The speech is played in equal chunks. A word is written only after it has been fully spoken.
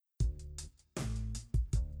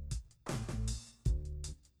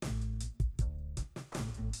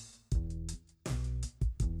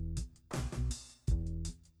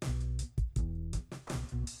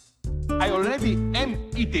I already am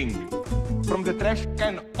eating from the trash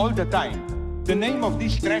can all the time. The name of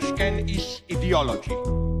this trash can is ideology.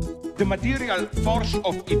 The material force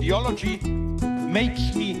of ideology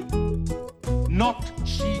makes me not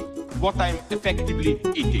see what I'm effectively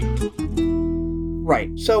eating.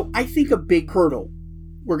 Right. So I think a big hurdle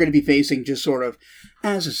we're going to be facing just sort of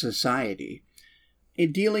as a society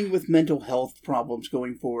in dealing with mental health problems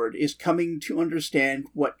going forward is coming to understand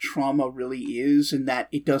what trauma really is, and that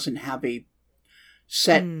it doesn't have a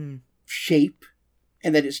set shape,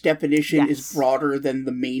 and that its definition is broader than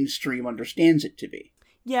the mainstream understands it to be.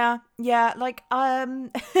 Yeah, like,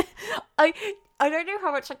 I don't know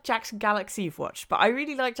how much like Jackson Galaxy you've watched, but I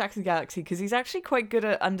really like Jackson Galaxy because he's actually quite good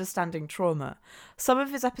at understanding trauma. Some of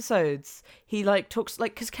his episodes, he like talks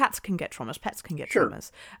like, because cats can get traumas, pets can get traumas,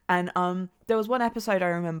 and there was one episode I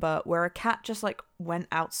remember where a cat just like went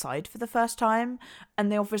outside for the first time,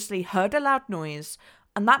 and they obviously heard a loud noise,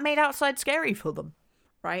 and that made outside scary for them,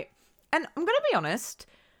 right? And I'm gonna be honest,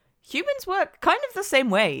 humans work kind of the same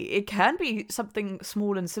way. It can be something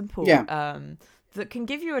small and simple. That can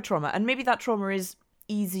give you a trauma, and maybe that trauma is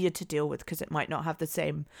easier to deal with because it might not have the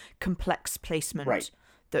same complex placement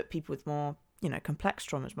that people with more, complex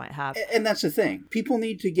traumas might have. And that's the thing. People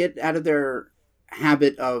need to get out of their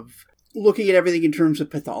habit of looking at everything in terms of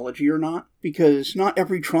pathology or not, because not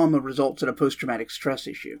every trauma results in a post-traumatic stress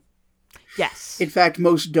issue. Yes. In fact,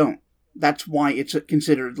 most don't. That's why it's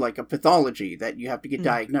considered like a pathology that you have to get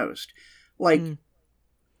diagnosed. Like,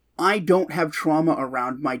 I don't have trauma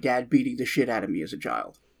around my dad beating the shit out of me as a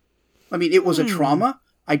child. I mean, it was a trauma.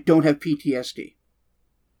 I don't have PTSD.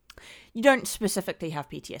 You don't specifically have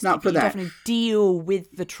PTSD. Not for but that. You definitely deal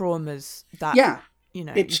with the traumas that,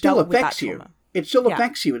 it still affects you. It still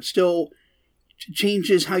affects you. It still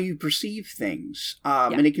changes how you perceive things.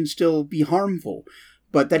 And it can still be harmful.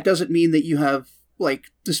 But that doesn't mean that you have,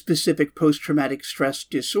 like, the specific post-traumatic stress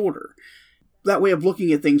disorder. That way of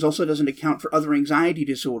looking at things also doesn't account for other anxiety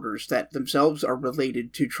disorders that themselves are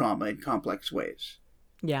related to trauma in complex ways.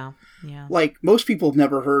 Yeah. Like, most people have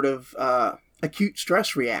never heard of acute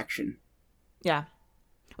stress reaction. Yeah.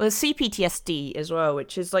 Well, there's CPTSD as well,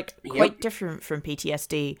 which is, like, quite different from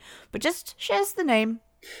PTSD, but just shares the name.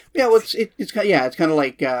 Yeah, well, it's kind of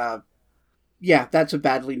like... that's a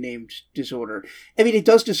badly named disorder. I mean, it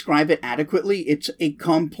does describe it adequately. It's a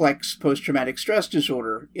complex post-traumatic stress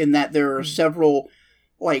disorder in that there are several,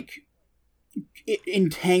 like,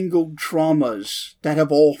 entangled traumas that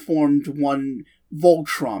have all formed one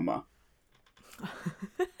Voltrauma.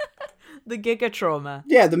 The gigatrauma.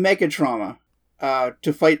 Yeah, the megatrauma.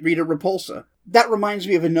 To fight Rita Repulsa. That reminds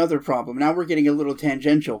me of another problem. Now we're getting a little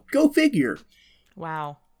tangential. Go figure.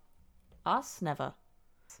 Wow. Us? Never.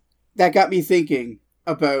 That got me thinking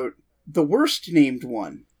about the worst named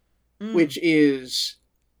one, which is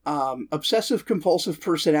obsessive-compulsive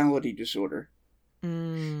personality disorder.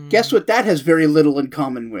 Guess what that has very little in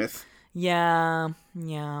common with? Yeah.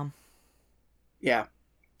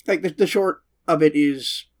 Like, the short of it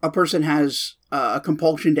is a person has a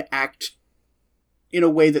compulsion to act in a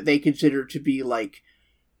way that they consider to be, like,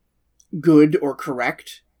 good or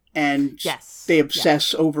correct, and they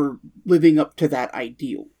obsess over living up to that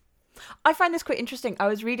ideal. I find this quite interesting. I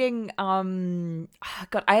was reading, God,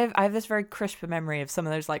 I have this very crisp memory of some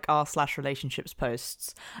of those like r/relationships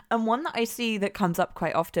posts, and one that I see that comes up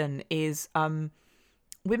quite often is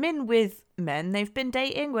women with men they've been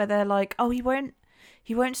dating where they're like, oh, he won't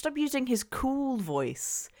stop using his cool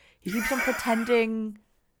voice. He keeps on pretending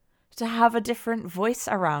to have a different voice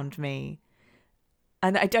around me,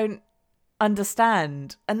 and I don't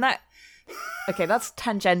understand. And that. Okay, that's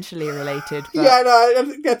tangentially related. But... Yeah, no, I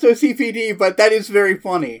think that's OCPD, but that is very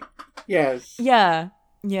funny. Yes. Yeah.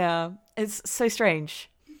 It's so strange.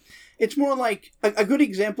 It's more like, a good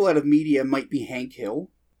example out of media might be Hank Hill.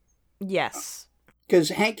 Yes. Because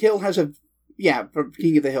Hank Hill has from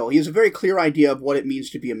King of the Hill, he has a very clear idea of what it means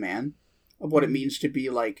to be a man, of what it means to be,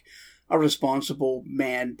 like, a responsible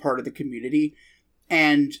man, part of the community,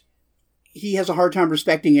 and he has a hard time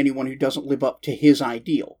respecting anyone who doesn't live up to his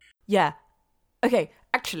ideal. Yeah. Okay,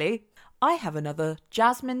 actually, I have another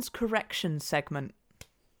Jasmine's Correction segment.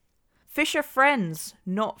 Fish are friends,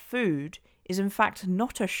 not food, is in fact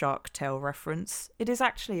not a Shark Tale reference. It is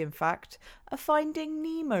actually, in fact, a Finding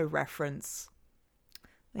Nemo reference.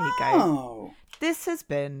 There you go. This has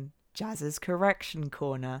been Jazz's Correction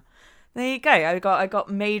Corner. There you go. I got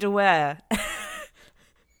made aware.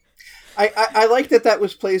 I like that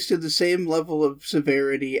was placed to the same level of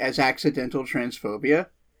severity as accidental transphobia.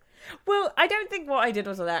 Well, I don't think what I did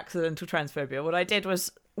was an accidental transphobia. What I did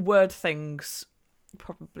was word things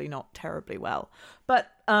probably not terribly well.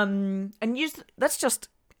 But let's just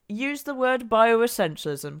use the word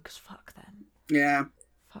bioessentialism, because fuck them. Yeah.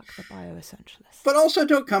 Fuck the bioessentialists. But also,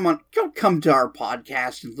 don't come to our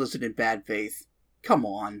podcast and listen in bad faith. Come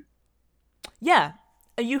on. Yeah.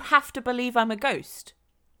 You have to believe I'm a ghost.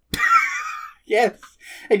 Yes.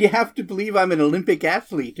 And you have to believe I'm an Olympic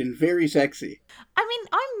athlete and very sexy. I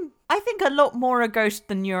mean, I think a lot more a ghost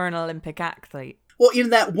than you're an Olympic athlete. Well,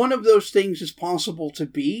 in that one of those things is possible to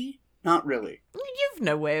be, not really. You've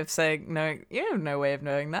no way of saying no. You have no way of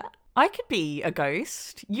knowing that. I could be a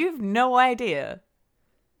ghost. You've no idea.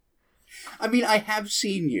 I mean, I have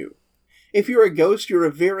seen you. If you're a ghost, you're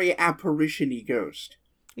a very apparition-y ghost.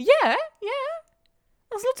 Yeah.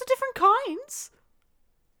 There's lots of different kinds.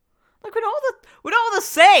 Like, we're all the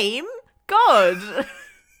same. God.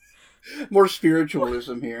 More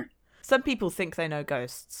spiritualism here. Some people think they know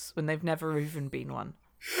ghosts when they've never even been one.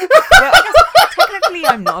 Well, I guess technically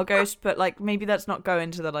I'm not a ghost, but like maybe that's not go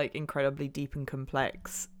into the like incredibly deep and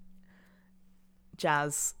complex.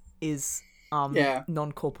 Jazz is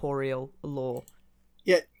non-corporeal lore.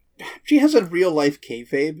 Yeah, she has a real life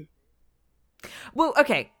kayfabe. Well,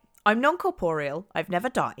 okay, I'm non-corporeal. I've never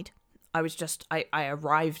died. I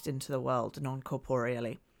arrived into the world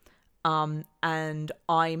non-corporeally. And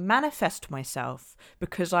I manifest myself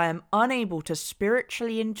because I am unable to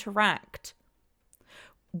spiritually interact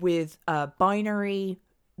with binary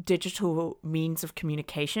digital means of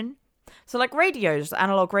communication. So like radios,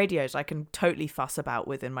 analog radios, I can totally fuss about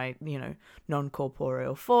within my,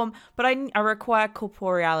 non-corporeal form, but I require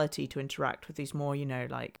corporeality to interact with these more,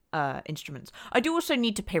 instruments. I do also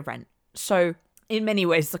need to pay rent. So in many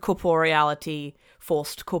ways, the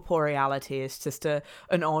forced corporeality is just an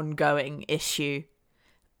ongoing issue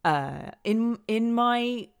in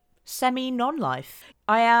my semi-non-life.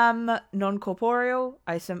 I am non-corporeal.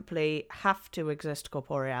 I simply have to exist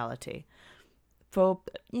corporeality for,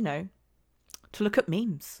 to look at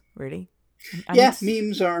memes, really.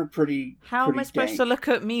 Memes are pretty How am I supposed to look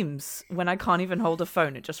at memes when I can't even hold a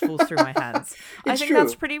phone? It just falls through my hands. I think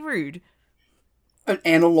that's pretty rude. An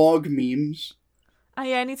analog memes. Oh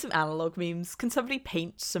yeah, I need some analog memes. Can somebody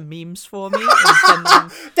paint some memes for me and send them?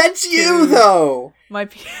 That's you, though! My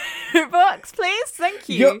PO box, please? Thank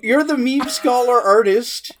you. You're the meme scholar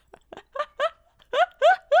artist.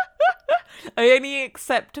 I only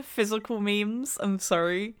accept physical memes. I'm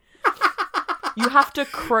sorry. You have to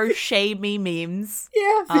crochet me memes.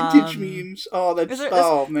 Yeah, vintage memes. Oh, man.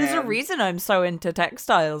 There's a reason I'm so into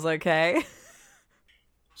textiles, okay?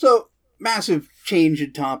 So, massive change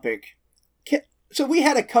in topic. So we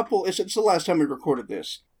had a couple, since the last time we recorded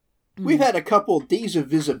this, we've had a couple days of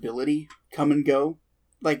visibility come and go.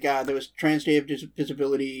 Like, there was Trans Day of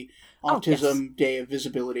Visibility, Autism Day of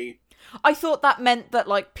Visibility. I thought that meant that,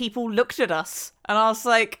 like, people looked at us, and I was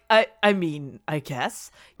like, I mean, I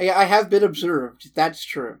guess. Yeah, I have been observed. That's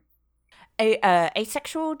true.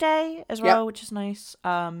 Asexual Day as well, which is nice.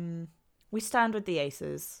 We stand with the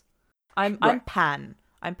aces. I'm pan.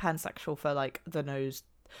 I'm pansexual for, like, those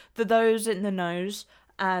in the nose,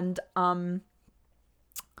 and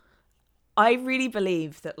I really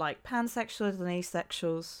believe that like pansexuals and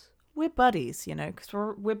asexuals, we're buddies, because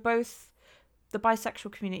we're both the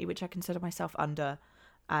bisexual community, which I consider myself under,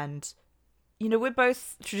 and we're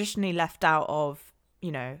both traditionally left out of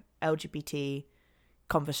LGBT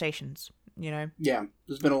conversations. Yeah,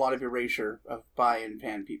 there's been a lot of erasure of bi and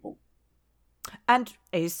pan people and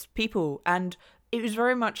ace people, and it was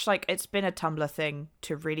very much like it's been a Tumblr thing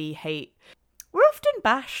to really hate. We're often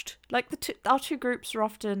bashed. Like our two groups are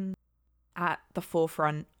often at the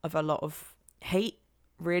forefront of a lot of hate,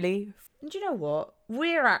 really. And you know what?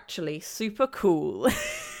 We're actually super cool.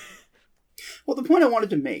 Well, the point I wanted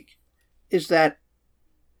to make is that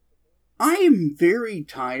I am very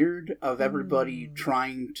tired of everybody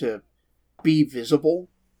trying to be visible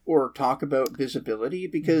or talk about visibility,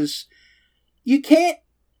 because you can't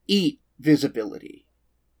eat visibility.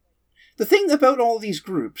 The thing about all these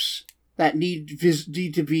groups that need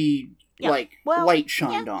to be light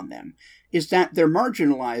shined on them is that they're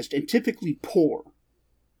marginalized and typically poor.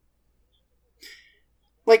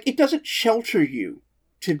 Like, it doesn't shelter you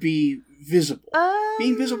to be visible.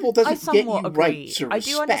 Being visible doesn't get you rights or respect. I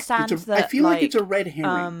do understand that. I feel like it's a red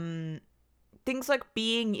herring. Things like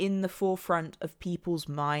being in the forefront of people's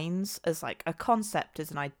minds as like a concept,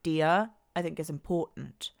 as an idea, I think is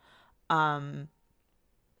important.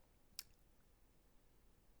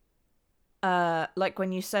 Like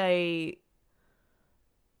when you say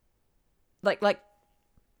like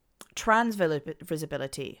trans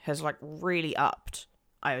visibility has like really upped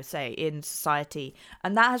I would say, in society.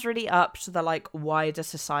 And that has really upped the, like, wider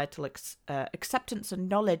societal acceptance and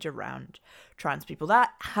knowledge around trans people.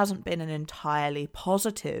 That hasn't been an entirely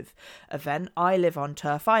positive event. I live on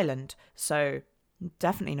Turf Island, so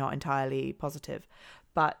definitely not entirely positive.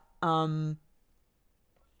 But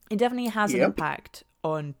it definitely has an impact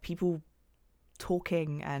on people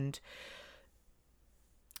talking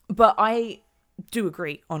but I do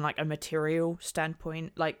agree on, like, a material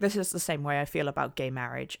standpoint. Like, this is the same way I feel about gay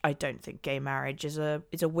marriage. I don't think gay marriage is a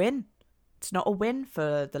win. It's not a win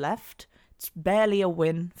for the left. It's barely a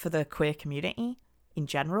win for the queer community in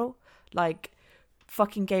general. Like,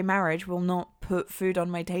 fucking gay marriage will not put food on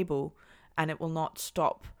my table, and it will not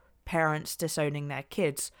stop parents disowning their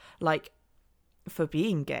kids, like, for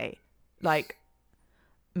being gay. Like,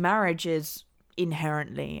 marriage is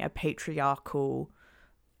inherently a patriarchal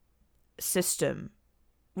system,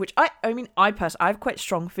 which I have quite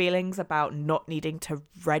strong feelings about not needing to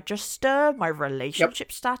register my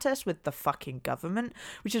relationship status with the fucking government,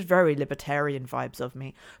 which is very libertarian vibes of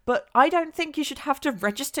me. But I don't think you should have to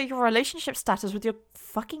register your relationship status with your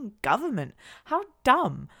fucking government. How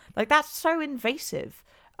dumb. Like, that's so invasive.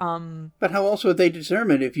 But how else would they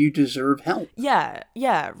determine if you deserve help?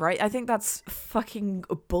 Yeah, right. I think that's fucking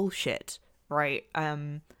bullshit, right?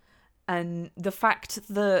 And the fact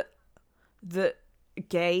that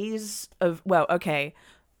gays of, well, okay,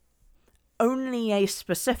 only a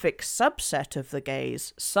specific subset of the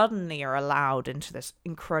gays suddenly are allowed into this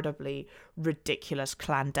incredibly ridiculous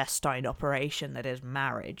clandestine operation that is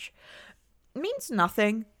marriage means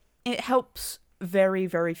nothing. It helps very,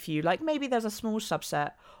 very few. Like, maybe there's a small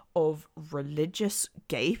subset of religious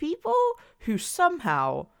gay people who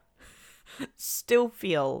somehow still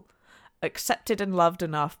feel accepted and loved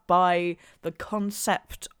enough by the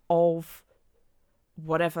concept of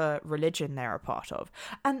whatever religion they're a part of.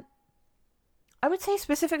 And I would say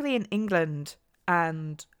specifically in England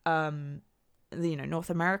and North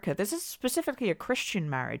America, this is specifically a Christian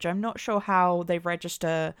marriage. I'm not sure how they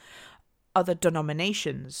register other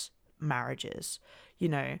denominations' marriages.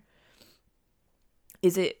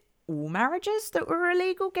 Is it all marriages that were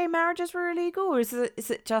illegal? Gay marriages were illegal, or is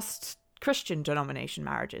it just Christian denomination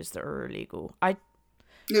marriages that were illegal?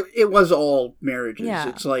 It was all marriages. Yeah.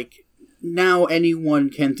 It's like, now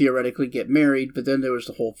anyone can theoretically get married, but then there was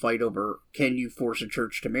the whole fight over, can you force a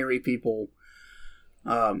church to marry people?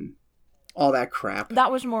 All that crap.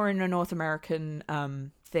 That was more in a North American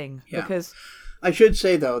thing. Yeah. Because I should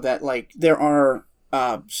say, though, that, like, there are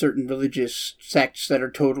certain religious sects that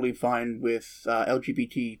are totally fine with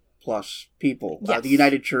LGBT plus people. Yes. The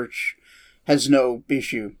United Church has no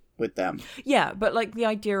issue with them. Yeah, but, like, the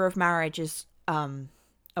idea of marriage is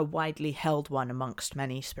a widely held one amongst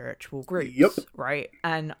many spiritual groups. Yep. Right?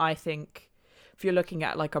 And I think if you're looking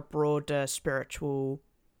at, like, a broader spiritual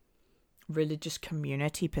religious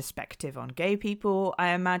community perspective on gay people, I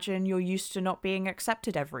imagine you're used to not being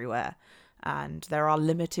accepted everywhere. And there are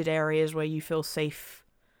limited areas where you feel safe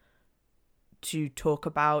to talk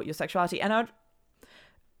about your sexuality. And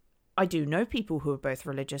I do know people who are both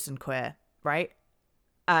religious and queer, right?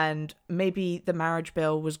 And maybe the marriage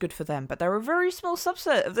bill was good for them, but they're a very small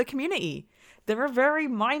subset of the community. They're a very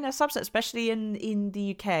minor subset, especially in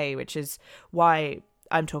the UK, which is why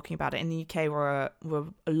I'm talking about it. In the UK, we're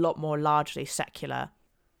a lot more largely secular.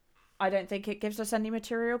 I don't think it gives us any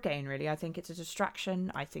material gain, really. I think it's a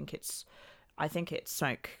distraction. I think it's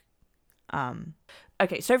smoke.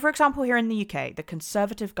 Okay, so for example, here in the UK, the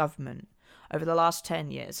Conservative government over the last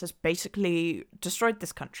 10 years has basically destroyed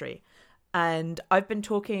this country. And I've been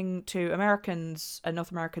talking to Americans and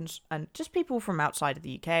North Americans and just people from outside of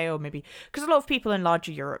the UK, or maybe because a lot of people in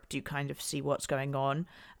larger Europe do kind of see what's going on.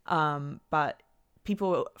 But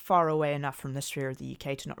people far away enough from the sphere of the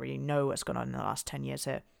UK to not really know what's gone on in the last 10 years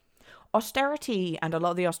here. Austerity and a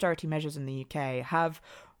lot of the austerity measures in the UK have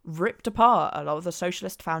ripped apart a lot of the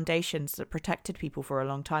socialist foundations that protected people for a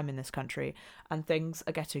long time in this country, and things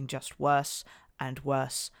are getting just worse and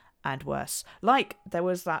worse and worse. Like, there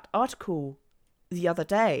was that article the other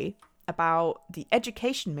day about the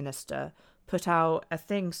education minister put out a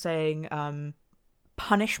thing saying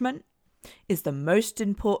punishment is the most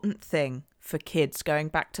important thing for kids going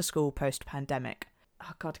back to school post-pandemic.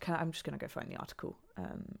 Oh God, I'm just going to go find the article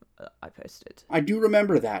I posted. I do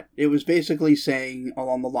remember that. It was basically saying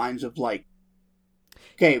along the lines of, like,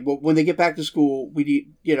 okay, well, when they get back to school, we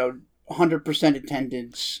need, 100%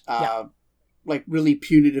 attendance, like, really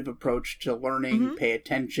punitive approach to learning, pay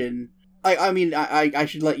attention. I mean, I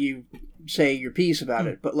should let you say your piece about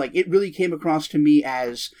it, but, like, it really came across to me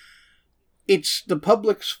as it's the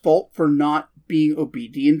public's fault for not being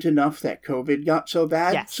obedient enough that COVID got so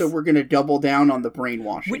bad. Yes. So we're going to double down on the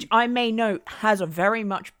brainwashing. Which I may note has very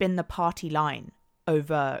much been the party line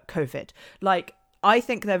over COVID. Like, I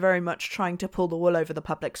think they're very much trying to pull the wool over the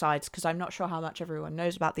public sides, because I'm not sure how much everyone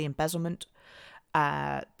knows about the embezzlement.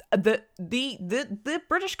 The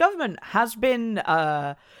British government has been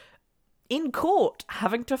in court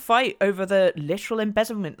having to fight over the literal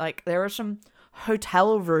embezzlement. Like, there are some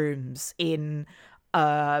hotel rooms in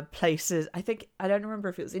places, I don't remember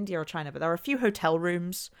if it was India or China, but there are a few hotel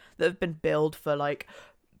rooms that have been billed for like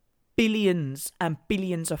billions and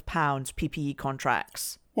billions of pounds PPE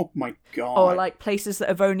contracts. Oh my god. Or like places that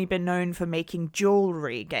have only been known for making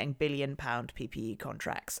jewellery getting £1 billion PPE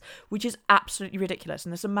contracts, which is absolutely ridiculous.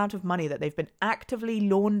 And this amount of money that they've been actively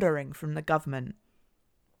laundering from the government.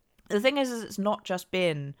 The thing is it's not just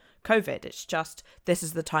been COVID, it's just this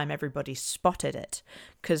is the time everybody spotted it,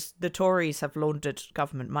 because the Tories have laundered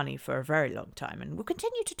government money for a very long time and will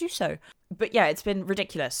continue to do so. But yeah, it's been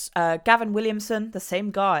ridiculous. Gavin Williamson, the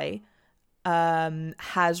same guy,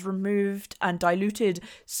 has removed and diluted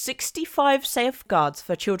 65 safeguards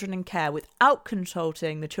for children in care without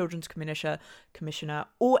consulting the Children's Commissioner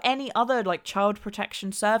or any other like child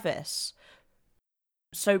protection service.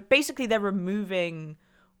 So basically they're removing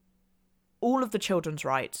all of the children's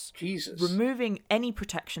rights, removing any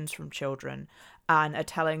protections from children, and are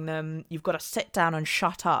telling them, you've got to sit down and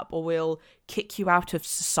shut up or we'll kick you out of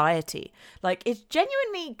society. Like, it's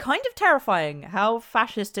genuinely kind of terrifying how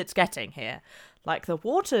fascist it's getting here. Like, the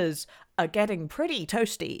waters are getting pretty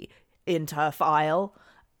toasty in Turf Isle.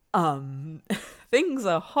 Things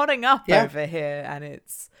are hotting up over here, and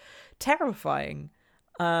it's terrifying.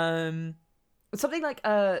 Something like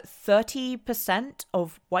 30%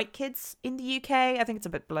 of white kids in the UK, I think it's a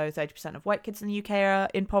bit below 30% of white kids in the UK are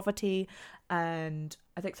in poverty, and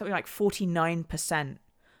I think something like 49%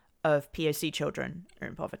 of POC children are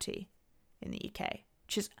in poverty in the UK,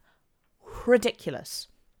 which is ridiculous.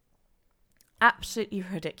 Absolutely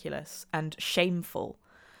ridiculous and shameful.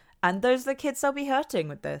 And those are the kids they'll be hurting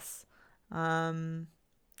with this.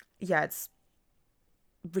 It's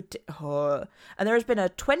and there has been a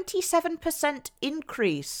 27%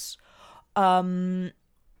 increase or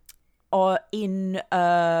in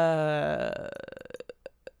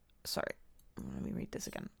sorry, let me read this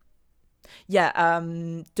again.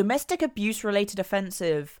 Domestic abuse related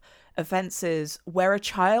offences where a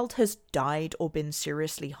child has died or been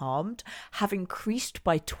seriously harmed have increased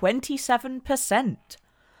by 27%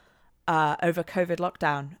 over COVID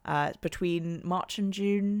lockdown between March and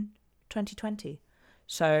June 2020.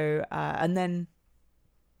 So, and then,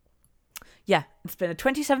 it's been a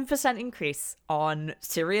 27% increase on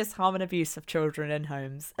serious harm and abuse of children in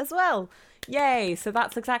homes as well. Yay! So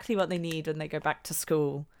that's exactly what they need when they go back to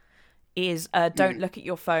school, is don't look at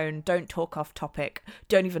your phone, don't talk off topic,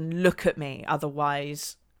 don't even look at me,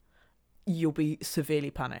 otherwise you'll be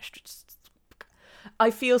severely punished.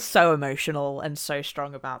 I feel so emotional and so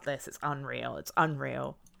strong about this. It's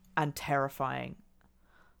unreal and terrifying.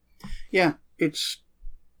 Yeah, it's...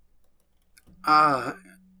 I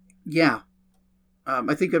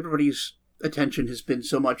think everybody's attention has been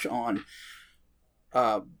so much on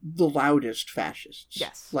the loudest fascists.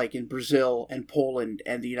 Yes. Like in Brazil and Poland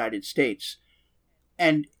and the United States.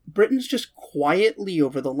 And Britain's just quietly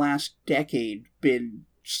over the last decade been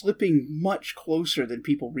slipping much closer than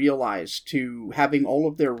people realize to having all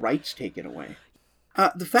of their rights taken away.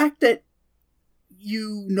 The fact that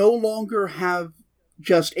you no longer have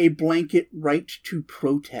just a blanket right to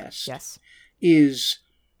protest is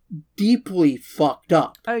deeply fucked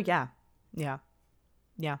up. Oh, yeah.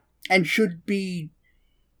 And should be,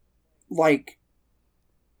 like,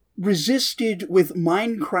 resisted with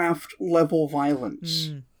Minecraft-level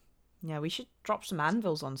violence. Yeah, we should drop some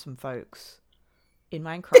anvils on some folks in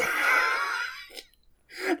Minecraft.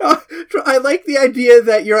 I like the idea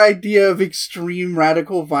that your idea of extreme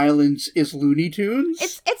radical violence is Looney Tunes.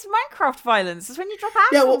 It's Minecraft violence. It's when you drop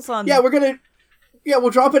anvils on. Yeah,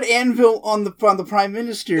 we'll drop an anvil on the Prime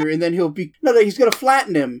Minister, and then he's gonna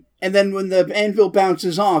flatten him, and then when the anvil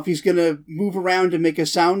bounces off, he's gonna move around and make a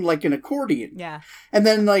sound like an accordion. Yeah. And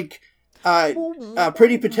then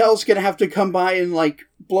Priti Patel's gonna have to come by and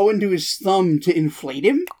blow into his thumb to inflate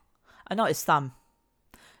him. Not his thumb.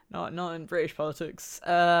 Not in British politics.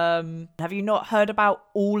 Have you not heard about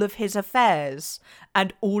all of his affairs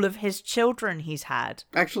and all of his children he's had?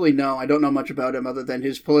 Actually, no. I don't know much about him other than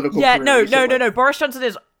his political career. No. Boris Johnson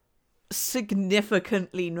is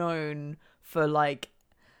significantly known for,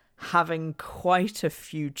 having quite a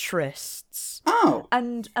few trysts. Oh.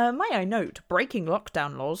 And may I note, breaking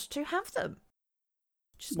lockdown laws to have them.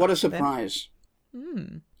 What a surprise.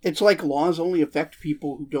 It's like laws only affect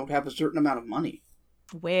people who don't have a certain amount of money.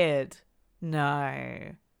 Weird.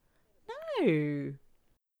 No.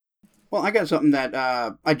 Well, I got something that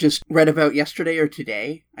I just read about yesterday or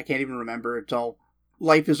today. I can't even remember.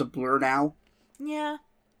 Life is a blur now. Yeah.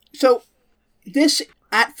 So, this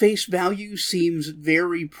at face value seems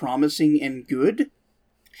very promising and good.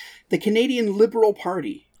 The Canadian Liberal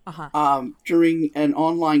Party, during an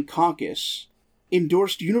online caucus,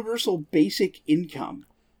 endorsed universal basic income.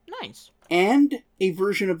 Nice. And a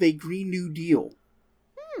version of a Green New Deal.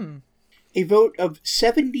 A vote of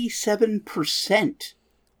 77%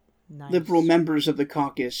 Liberal members of the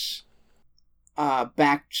caucus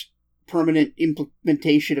backed permanent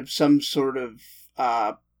implementation of some sort of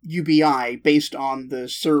UBI based on the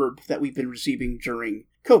CERB that we've been receiving during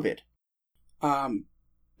COVID.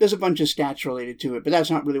 There's a bunch of stats related to it, but that's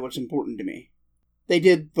not really what's important to me. They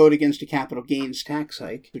did vote against a capital gains tax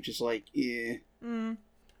hike, which is like,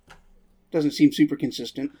 doesn't seem super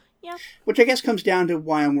consistent. Yeah. Which I guess comes down to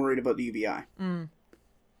why I'm worried about the UBI.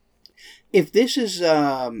 If this is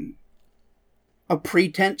a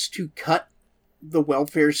pretense to cut the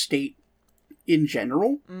welfare state in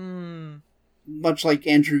general, much like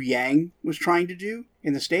Andrew Yang was trying to do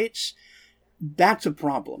in the States, that's a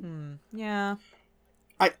problem. Yeah.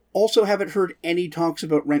 I also haven't heard any talks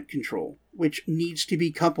about rent control, which needs to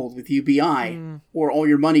be coupled with UBI, or all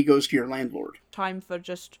your money goes to your landlord. Time for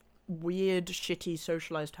just weird, shitty,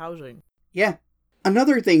 socialized housing. Yeah.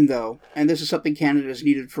 Another thing, though, and this is something Canada's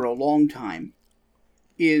needed for a long time,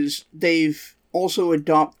 is they've also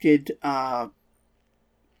adopted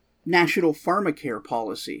national Pharmacare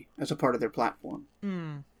policy as a part of their platform.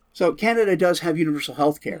 So Canada does have universal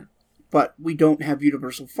health care, but we don't have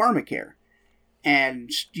universal Pharmacare. And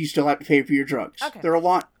you still have to pay for your drugs. Okay. They're a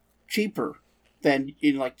lot cheaper than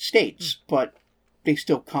in, like, States, but they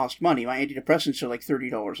still cost money. My antidepressants are like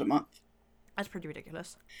 $30 a month. That's pretty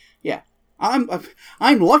ridiculous. Yeah. I'm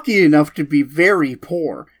lucky enough to be very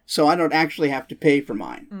poor, so I don't actually have to pay for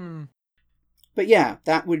mine. But yeah,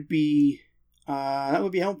 that would be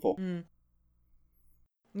helpful.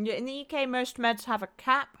 Yeah, in the UK, most meds have a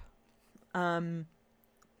cap.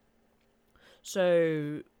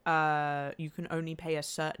 So you can only pay a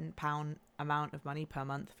certain amount of money per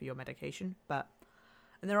month for your medication, and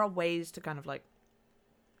there are ways to kind of like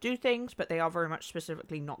do things, but they are very much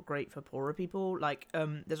specifically not great for poorer people. Like,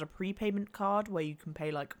 there's a prepayment card where you can pay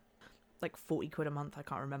like 40 quid a month. I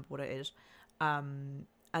can't remember what it is. And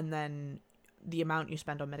then the amount you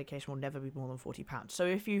spend on medication will never be more than £40. So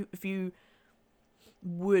if you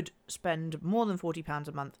would spend more than £40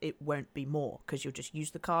 a month, it won't be more, because you'll just use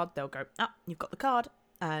the card. They'll go, you've got the card,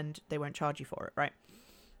 and they won't charge you for it, right?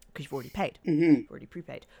 Because you've already paid. You've already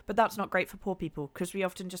prepaid. But that's not great for poor people, because we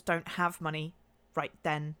often just don't have money right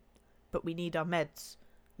then, but we need our meds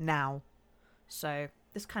now. So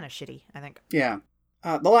it's kind of shitty, I think. Yeah.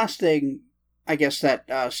 The last thing, I guess,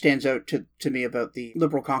 that stands out to me about the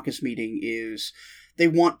Liberal caucus meeting is they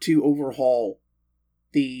want to overhaul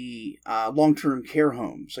the long-term care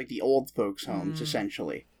homes, like the old folks' homes,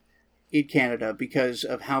 essentially, in Canada, because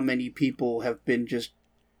of how many people have been just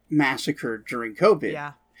massacred during COVID.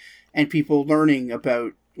 Yeah. And people learning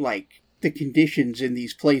about, like, the conditions in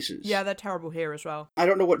these places. Yeah, they're terrible here as well. I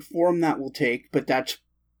don't know what form that will take, but that's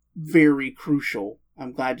very crucial.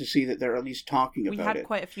 I'm glad to see that they're at least talking about it. We had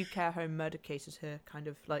quite a few care home murder cases here, kind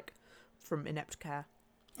of like from inept care.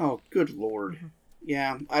 Oh, good lord.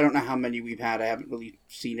 Yeah, I don't know how many we've had. I haven't really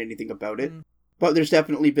seen anything about it. But there's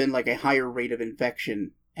definitely been like a higher rate of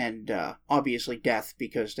infection and obviously death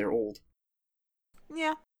because they're old.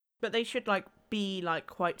 Yeah, but they should like be like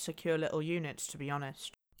quite secure little units, to be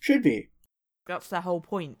honest. Should be. That's the whole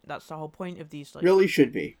point. That's the whole point of these like really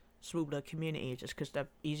should be smaller communities, just because they're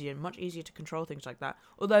much easier to control things like that.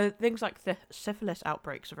 Although things like the syphilis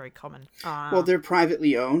outbreaks are very common. Well, they're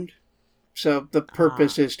privately owned, so the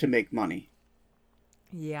purpose is to make money.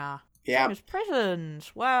 Yeah. Yeah. There's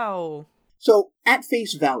prisons. Wow. So, at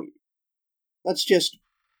face value, let's just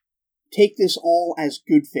take this all as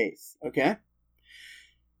good faith, okay?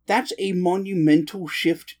 That's a monumental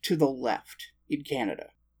shift to the left in Canada.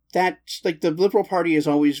 That's, like, the Liberal Party has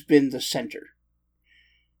always been the center.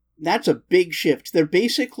 That's a big shift. They're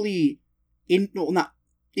basically, not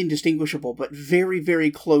indistinguishable, but very,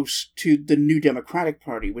 very close to the New Democratic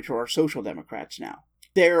Party, which are our Social Democrats now.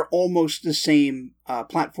 They're almost the same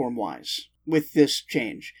platform-wise with this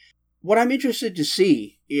change. What I'm interested to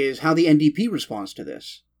see is how the NDP responds to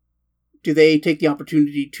this. Do they take the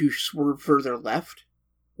opportunity to swerve further left?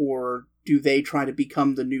 Or do they try to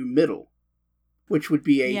become the new middle? Which would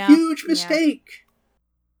be a huge mistake.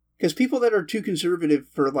 Because people that are too conservative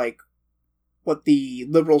for, like, what the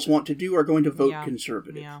liberals want to do are going to vote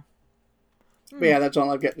conservative. Yeah. But yeah, that's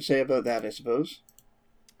all I've got to say about that, I suppose.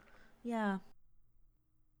 Yeah.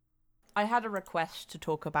 I had a request to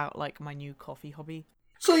talk about, like, my new coffee hobby.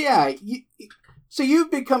 So yeah, so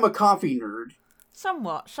you've become a coffee nerd.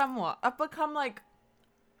 Somewhat. I've become, like,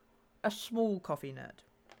 a small coffee nerd.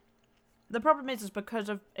 The problem is because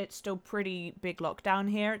of it's still pretty big lockdown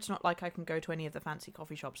here. It's not like I can go to any of the fancy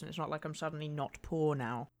coffee shops, and it's not like I'm suddenly not poor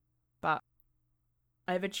now. But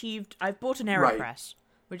I've bought an AeroPress,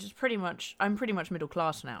 which is I'm pretty much middle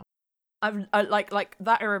class now. Like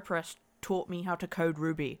that AeroPress taught me how to code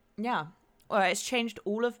Ruby. Yeah. Well, it's changed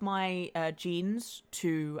all of my jeans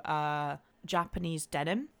to Japanese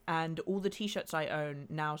denim, and all the t-shirts I own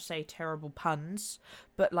now say terrible puns,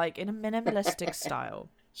 but like in a minimalistic style.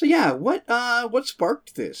 So yeah, what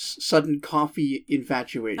sparked this sudden coffee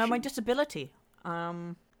infatuation? My disability.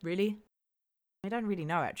 Really? I don't really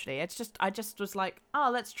know, actually. I just was like, oh,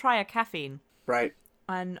 let's try a caffeine. Right.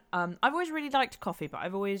 And I've always really liked coffee, but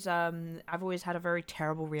I've always had a very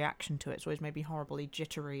terrible reaction to it. It's always made me horribly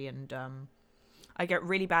jittery, and I get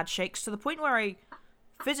really bad shakes to the point where I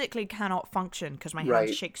physically cannot function because my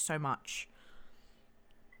hands shake so much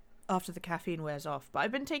after the caffeine wears off. But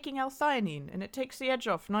I've been taking L-theanine, and it takes the edge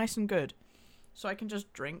off nice and good. So I can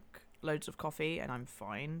just drink loads of coffee, and I'm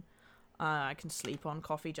fine. I can sleep on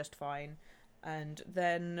coffee just fine. And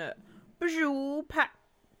then,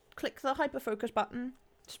 click the hyperfocus button.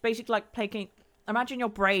 It's basically like imagine your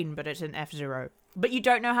brain, but it's in F-Zero. But you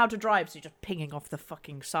don't know how to drive, so you're just pinging off the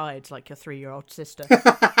fucking sides like your 3-year-old sister.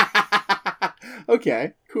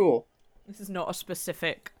 Okay, cool. This is not a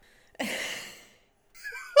specific...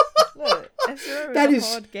 Look, F-Zero is a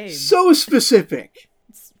hard game. So specific.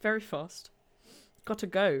 It's very fast. Got to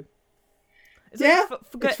go. It's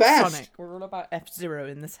forget it's fast. Sonic. We're all about F-Zero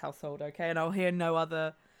in this household, okay? And I'll hear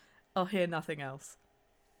nothing else.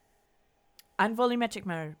 And volumetric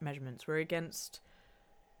measurements. We're against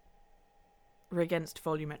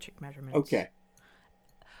volumetric measurements. Okay.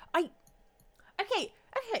 Okay.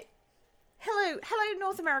 Hello,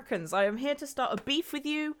 North Americans. I am here to start a beef with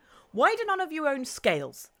you. Why do none of you own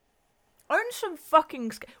scales? Own some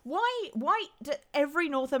fucking Why do every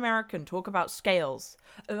North American talk about scales?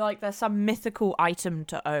 Like there's some mythical item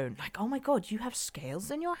to own. Like, oh my god, you have scales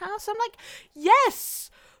in your house? I'm like, yes!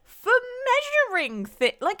 For measuring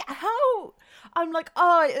things. Like, how? I'm like,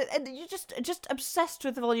 oh, you're just obsessed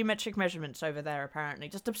with the volumetric measurements over there, apparently.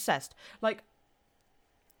 Just obsessed. Like,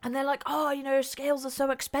 and they're like, oh, you know, scales are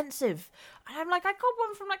so expensive. And I'm like, I got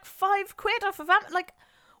one from like £5 off of Amazon. Like,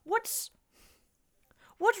 what's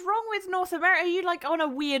wrong with North America? Are you like on a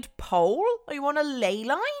weird pole? Are you on a ley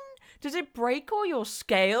line? Does it break all your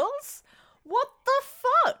scales? What the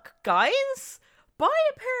fuck, guys? Buy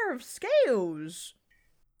a pair of scales.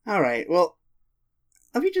 Alright, well,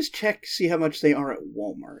 let me just see how much they are at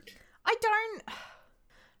Walmart.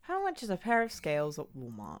 How much is a pair of scales at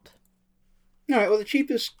Walmart? Alright, well, the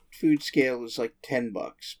cheapest food scale is like $10,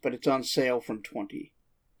 but it's on sale from $20.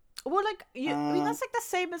 Well, like, I mean, that's like the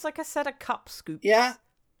same as like a set of cup scoops. Yeah.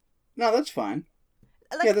 No, that's fine.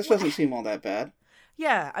 Like, yeah, this doesn't seem all that bad.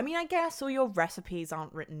 Yeah, I mean, I guess all your recipes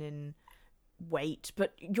aren't written in weight,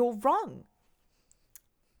 but you're wrong.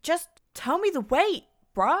 Just tell me the weight,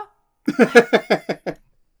 bruh.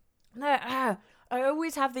 No, I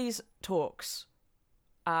always have these talks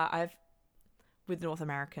with North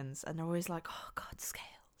Americans, and they're always like, oh god,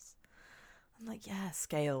 scales. I'm like, yeah,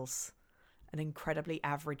 scales. An incredibly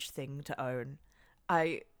average thing to own.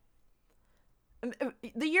 The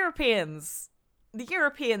Europeans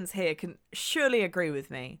here can surely agree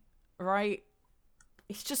with me, right?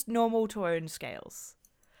 It's just normal to own scales.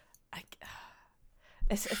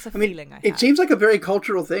 It's a feeling I have. It seems like a very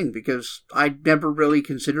cultural thing, because I never really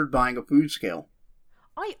considered buying a food scale.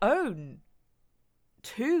 I own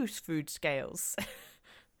 2 food scales.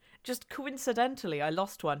 Just coincidentally, I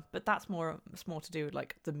lost one, but it's more to do with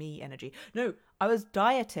like the me energy. No, I was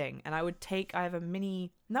dieting, and I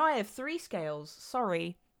have 3 scales.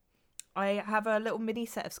 Sorry. I have a little mini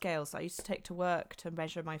set of scales that I used to take to work to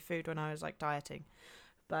measure my food when I was like dieting.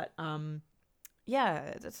 But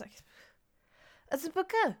yeah, it's like it's a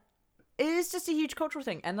book. It is just a huge cultural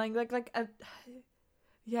thing, and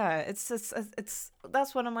yeah, it's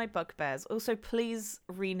that's one of my bugbears. Also, please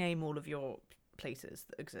rename all of your places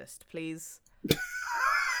that exist, please.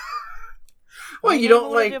 Well, you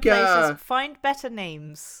don't like find better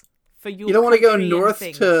names for your. You don't want to go north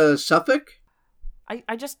to Suffolk?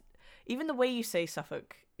 I just, even the way you say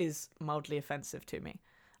Suffolk is mildly offensive to me.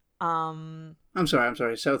 I'm sorry,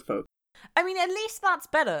 Southfolk. I mean, at least that's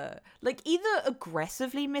better. Like, either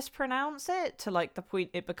aggressively mispronounce it to, like, the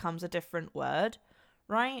point it becomes a different word,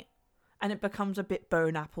 right? And it becomes a bit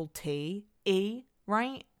bone apple tea-y,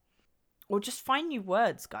 right? Or just find new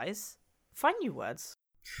words, guys. Find new words.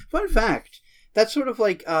 Fun fact, that sort of,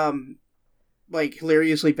 like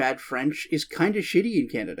hilariously bad French is kind of shitty in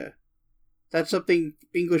Canada. That's something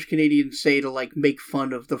English Canadians say to, like, make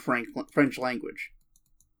fun of the French language.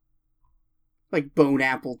 Like bone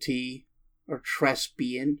apple tea. Or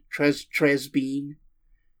Tresbean.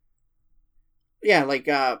 Yeah, like,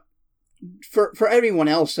 for everyone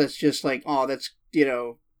else, that's just like, oh, that's,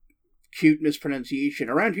 cute mispronunciation.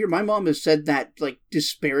 Around here, my mom has said that, like,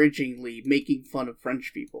 disparagingly, making fun of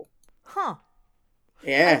French people. Huh.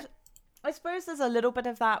 Yeah. I suppose there's a little bit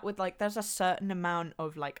of that with, like, there's a certain amount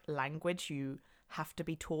of, like, language you have to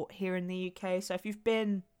be taught here in the UK. So if you've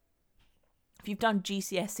done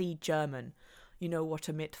GCSE German, you know what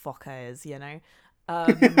a Mitfocker is,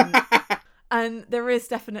 and there is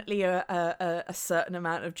definitely a certain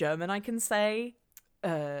amount of German I can say,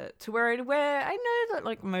 to where I know that,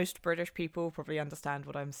 like, most British people probably understand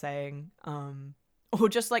what I'm saying, or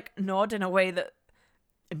just, like, nod in a way that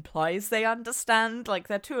implies they understand. Like,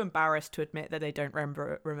 they're too embarrassed to admit that they don't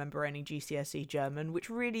remember any GCSE German, which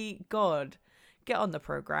really, God, get on the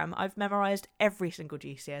program. I've memorized every single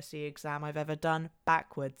GCSE exam I've ever done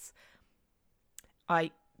backwards.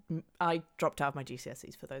 I dropped out of my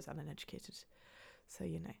GCSEs for those uneducated. So,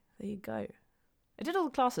 there you go. I did all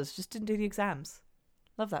the classes, just didn't do the exams.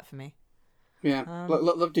 Love that for me. Yeah,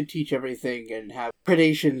 love to teach everything and have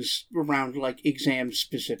predations around, like, exams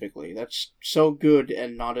specifically. That's so good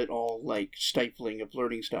and not at all, like, stifling of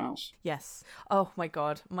learning styles. Yes. Oh my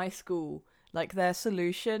God, my school, like, their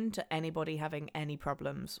solution to anybody having any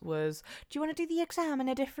problems was, do you want to do the exam in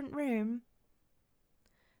a different room?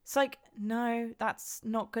 It's like, no, that's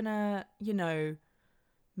not gonna,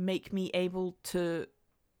 make me able to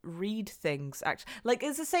read things, actually. Like,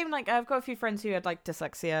 it's the same, like, I've got a few friends who had, like,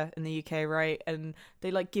 dyslexia in the UK, right? And they,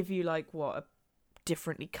 like, give you, like, a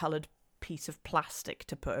differently coloured piece of plastic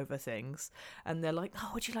to put over things. And they're like, oh,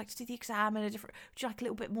 would you like to do the exam in would you like a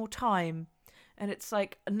little bit more time? And it's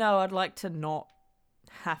like, no, I'd like to not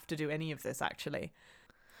have to do any of this, actually.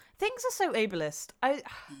 Things are so ableist.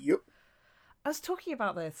 Yep. I was talking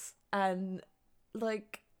about this, and,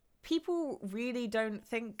 like, people really don't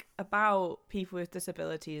think about people with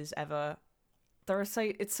disabilities ever.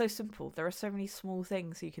 It's so simple. There are so many small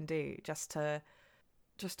things you can do just to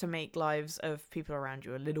make lives of people around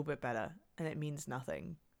you a little bit better, and it means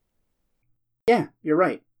nothing. Yeah, you're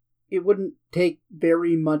right. It wouldn't take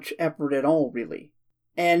very much effort at all, really.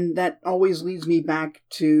 And that always leads me back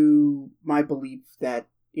to my belief that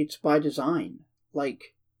it's by design.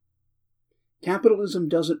 Like, capitalism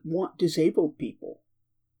doesn't want disabled people.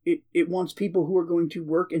 It wants people who are going to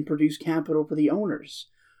work and produce capital for the owners.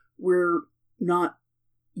 We're not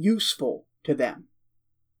useful to them.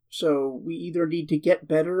 So we either need to get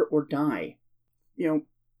better or die.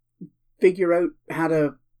 Figure out how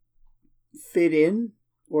to fit in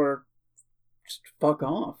or just fuck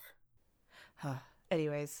off.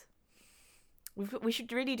 Anyways, we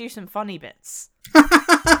should really do some funny bits.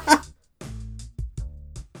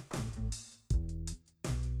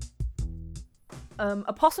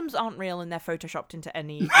 Opossums aren't real and they're photoshopped into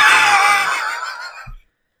any...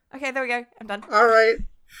 Okay, there we go. I'm done. All right.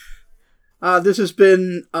 This has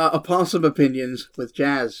been Opossum Opinions with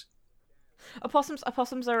Jazz.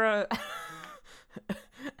 Opossums are a...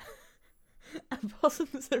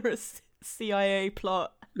 Opossums are a CIA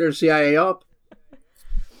plot. They're CIA op.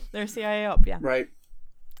 They're CIA op, yeah. Right.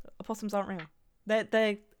 Opossums aren't real. They're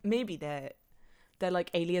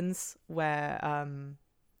like aliens where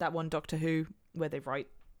that one Doctor Who where they write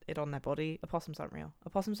it on their body. Opossums aren't real.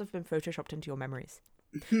 Opossums have been photoshopped into your memories.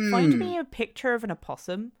 Find me a picture of an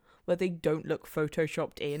opossum where they don't look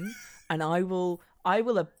photoshopped in, and I will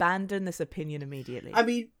abandon this opinion immediately. I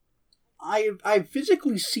mean, I've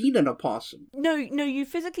physically seen an opossum. No, you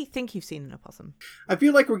physically think you've seen an opossum. I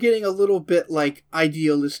feel like we're getting a little bit, like,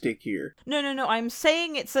 idealistic here. No, I'm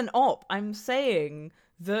saying it's an op. I'm saying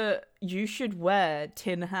that you should wear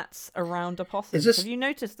tin hats around opossums. Have you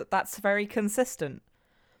noticed that that's very consistent?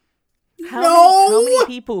 How many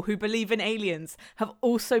people who believe in aliens have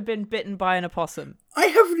also been bitten by an opossum? I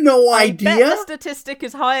have no idea. I bet the statistic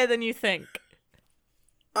is higher than you think.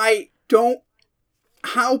 I don't...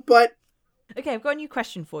 How, but... Okay, I've got a new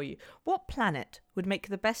question for you. What planet would make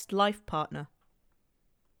the best life partner?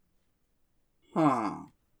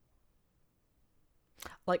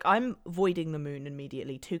 Like, I'm voiding the moon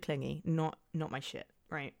immediately. Too clingy. Not my shit,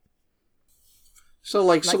 right? So,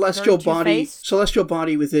 like celestial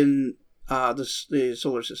body within the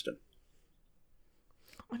solar system.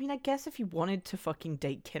 I mean, I guess if you wanted to fucking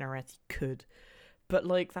date Kinnereth, you could. But,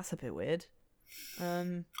 like, that's a bit weird.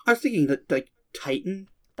 I was thinking that, like, Titan.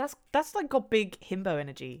 That's like, got big himbo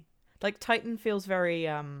energy. Like, Titan feels very,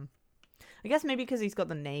 I guess maybe because it's got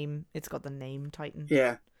the name Titan.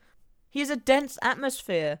 Yeah. He has a dense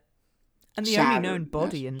atmosphere. And the Saturn, only known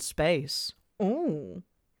body in space. Oh.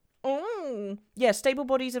 Yeah, stable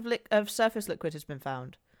bodies of surface liquid has been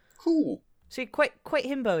found. Cool. So quite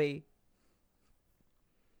himbo-y.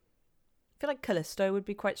 I feel like Callisto would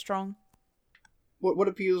be quite strong. What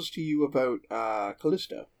appeals to you about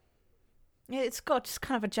Callisto? Yeah, it's got just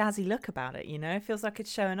kind of a jazzy look about it, you know? It feels like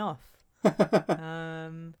it's showing off.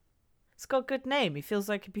 It's got a good name. It feels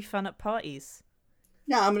like it'd be fun at parties.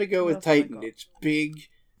 Yeah, I'm going to go with Titan. It's big,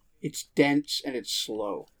 it's dense, and it's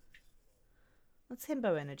slow. That's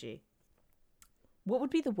himbo energy. What would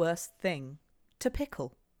be the worst thing to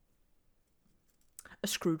pickle? A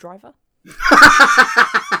screwdriver?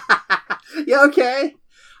 Yeah, okay.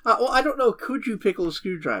 Well, I don't know. Could you pickle a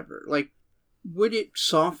screwdriver? Like, would it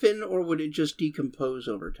soften or would it just decompose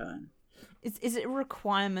over time? Is it a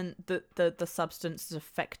requirement that the substance is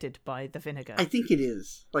affected by the vinegar? I think it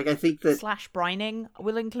is. Like, I think that... / brining.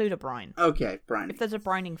 We'll include a brine. Okay, brining. If there's a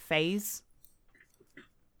brining phase.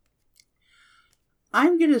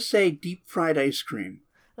 I'm going to say deep-fried ice cream.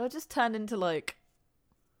 It'll just turn into, like,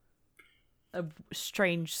 a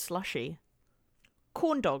strange slushy.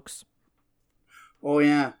 Corn dogs. Oh,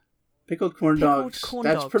 yeah. Pickled corn dogs.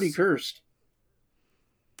 That's pretty cursed.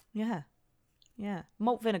 Yeah. Yeah.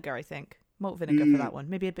 Malt vinegar, I think. Malt vinegar for that one.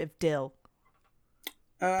 Maybe a bit of dill.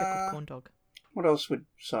 Pickled corn dog. What else would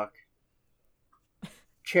suck?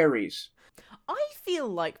 Cherries. I feel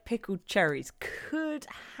like pickled cherries could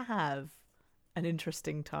have an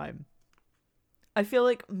interesting time. I feel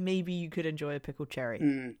like maybe you could enjoy a pickled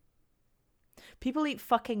cherry. People eat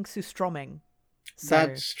fucking surströmming. So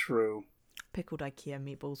that's true. Pickled IKEA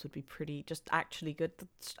meatballs would be pretty, just actually good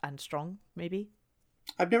and strong, maybe.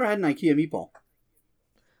 I've never had an IKEA meatball.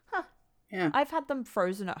 Huh. Yeah. I've had them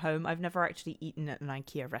frozen at home. I've never actually eaten at an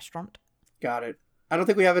IKEA restaurant. Got it. I don't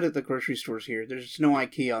think we have it at the grocery stores here. There's no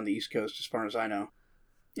IKEA on the East Coast, as far as I know.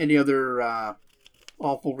 Any other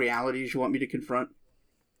awful realities you want me to confront?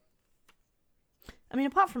 I mean,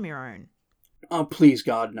 apart from your own. Oh, please,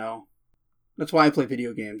 God, no. That's why I play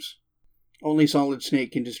video games. Only Solid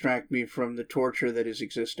Snake can distract me from the torture that is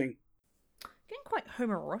existing. Getting quite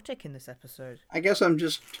homoerotic in this episode. I guess I'm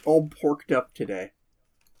just all porked up today.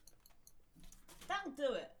 That'll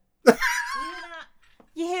do it. You hear that?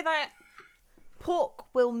 You hear that? Pork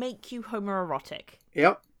will make you homoerotic.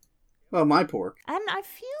 Yep. Well, my pork. And I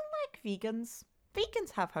feel like vegans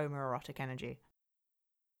have homoerotic energy.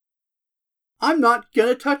 I'm not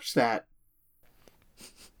gonna touch that.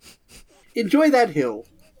 Enjoy that hill.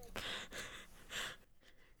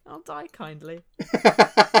 I'll die kindly.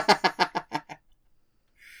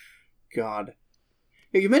 God.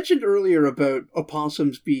 You mentioned earlier about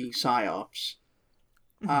opossums being psyops.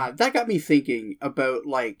 That got me thinking about,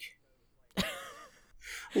 like...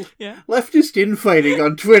 leftist infighting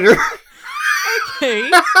on Twitter.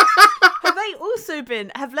 Okay.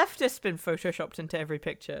 Have leftists been photoshopped into every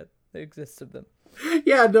picture that exists of them?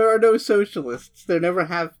 Yeah, there are no socialists. There never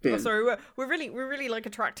have been. Oh, sorry, we're really like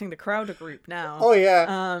attracting the Crowder group now. Oh yeah.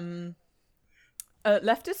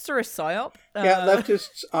 Leftists are a psyop. Yeah,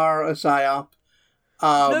 leftists are a psyop.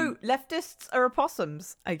 No, leftists are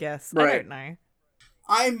opossums, I guess. Right. I don't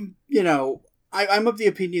know. I'm of the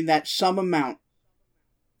opinion that some amount,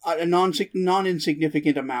 a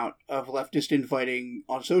non-insignificant amount of leftist infighting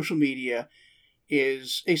on social media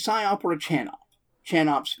is a psyop or a chanop.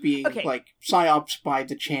 Chanops being, like, psyops by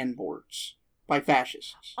the Chan boards, by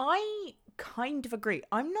fascists. I kind of agree.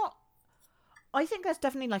 I think there's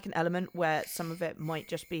definitely, like, an element where some of it might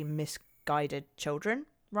just be misguided children,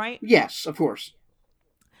 right? Yes, of course.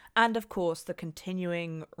 And, of course, the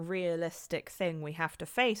continuing realistic thing we have to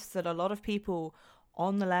face that a lot of people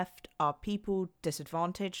on the left are people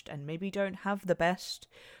disadvantaged and maybe don't have the best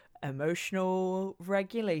emotional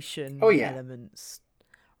regulation elements,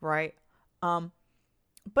 right?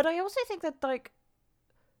 But I also think that, like,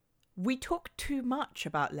 we talk too much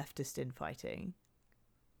about leftist infighting.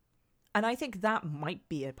 And I think that might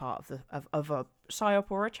be a part of a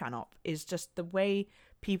psyop or a chanop, is just the way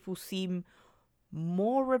people seem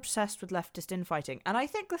more obsessed with leftist infighting. And I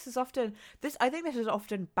think this is often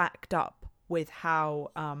backed up with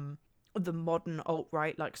how the modern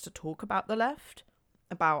alt-right likes to talk about the left,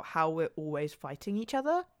 about how we're always fighting each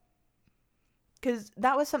other. Because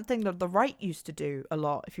that was something that the right used to do a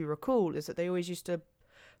lot, if you recall, is that they always used to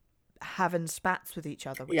having spats with each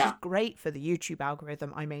other, which is great for the YouTube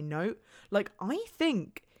algorithm, I may note. Like, I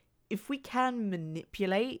think if we can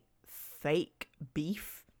manipulate fake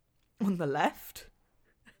beef on the left,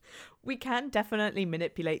 we can definitely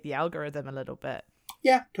manipulate the algorithm a little bit.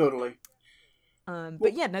 Yeah, totally.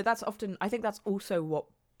 But yeah, no, that's often, I think that's also what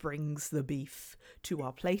brings the beef to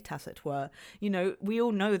our plate, as it were. You know, we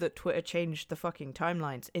all know that Twitter changed the fucking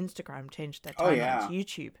timelines, Instagram changed their timelines,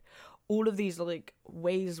 YouTube. All of these, like,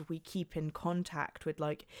 ways we keep in contact with,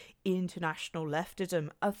 like, international leftism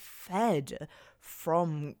are fed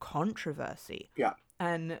from controversy. Yeah.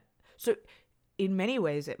 And so, in many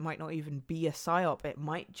ways, it might not even be a psyop. It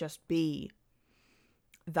might just be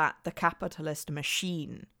that the capitalist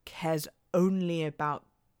machine cares only about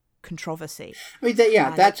controversy. I mean,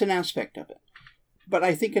 that's an aspect of it. But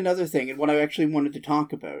I think another thing, and what I actually wanted to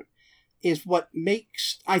talk about, is what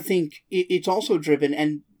makes, I think, it's also driven,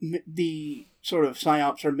 and the sort of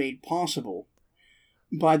psyops are made possible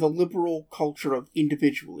by the liberal culture of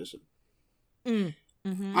individualism.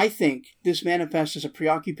 Mm-hmm. I think this manifests as a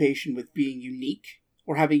preoccupation with being unique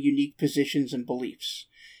or having unique positions and beliefs.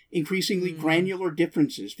 Increasingly granular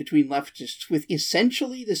differences between leftists with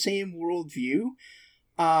essentially the same worldview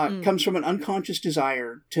comes from an unconscious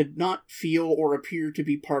desire to not feel or appear to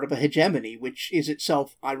be part of a hegemony, which is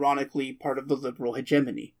itself, ironically, part of the liberal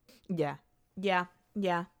hegemony. Yeah.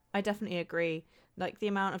 I definitely agree. Like, the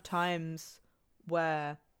amount of times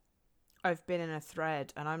where I've been in a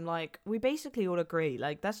thread and I'm like, we basically all agree.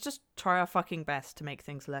 Like, let's just try our fucking best to make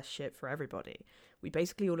things less shit for everybody. We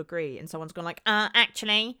basically all agree. And someone's gone like,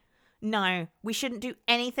 actually, no, we shouldn't do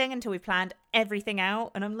anything until we've planned everything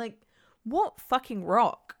out. And I'm like, what fucking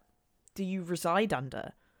rock do you reside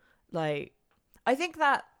under? Like, I think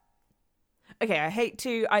that, okay,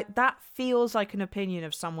 that feels like an opinion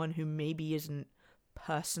of someone who maybe isn't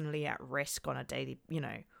personally at risk on a daily,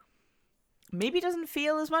 maybe doesn't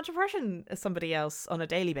feel as much oppression as somebody else on a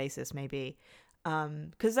daily basis, maybe.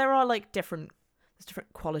 Because there are, like, there's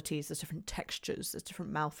different qualities, there's different textures, there's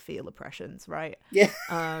different mouthfeel oppressions, right? Yeah.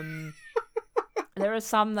 There are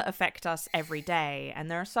some that affect us every day,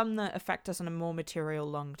 and there are some that affect us in a more material,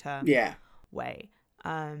 long-term way.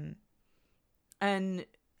 And,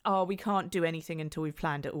 we can't do anything until we've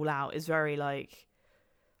planned it all out is very, like,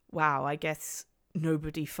 wow, I guess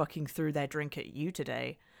nobody fucking threw their drink at you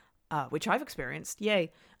today. Which I've experienced.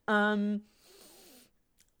 Yay. But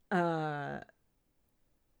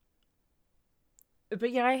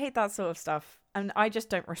yeah, I hate that sort of stuff. And I just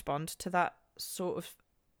don't respond to that sort of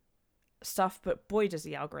stuff, but boy, does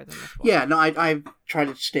the algorithm respond. Yeah, no, I try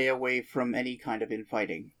to stay away from any kind of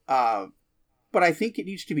infighting. But I think it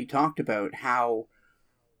needs to be talked about how,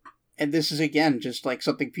 and this is, again, just like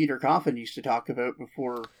something Peter Coffin used to talk about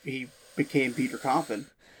before he became Peter Coffin.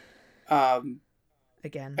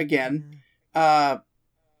 Again,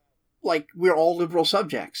 like, we're all liberal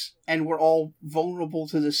subjects, and we're all vulnerable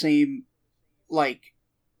to the same, like,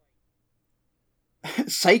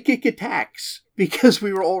 psychic attacks, because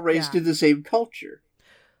we were all raised in the same culture.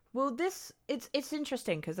 Well, it's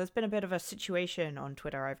interesting, because there's been a bit of a situation on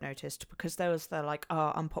Twitter, I've noticed, because there was the, like,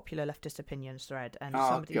 unpopular leftist opinions thread, and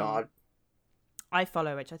somebody God. I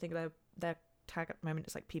follow, which I think their tag at the moment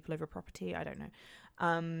is, like, people over property, I don't know,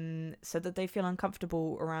 so that they feel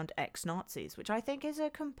uncomfortable around ex-Nazis, which I think is a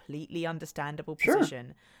completely understandable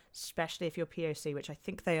position, especially if you're POC, which I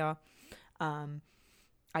think they are.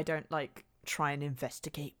 I don't, like, try and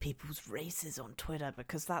investigate people's races on Twitter,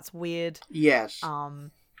 because that's weird. Yes.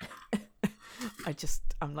 I'm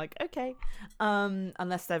like, okay.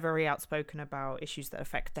 Unless they're very outspoken about issues that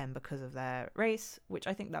affect them because of their race, which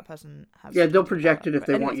I think that person has. Yeah, they'll project it if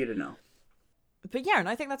they want you to know. But yeah, and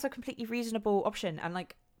I think that's a completely reasonable option. And,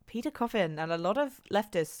 like, Peter Coffin and a lot of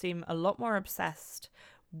leftists seem a lot more obsessed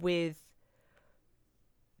with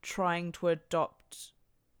trying to adopt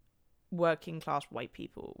working class white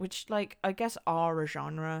people, which, like, I guess are a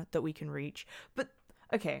genre that we can reach. But,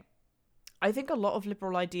 okay, I think a lot of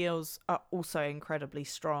liberal ideals are also incredibly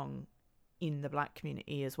strong in the black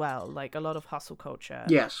community as well. Like, a lot of hustle culture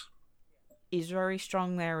is very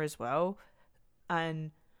strong there as well. And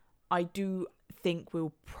I do think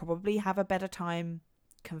we'll probably have a better time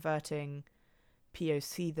converting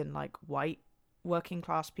POC than, like, white working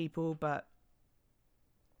class people, but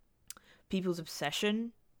people's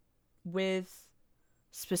obsession with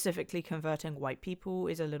specifically converting white people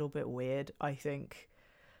is a little bit weird, I think,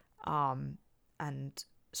 and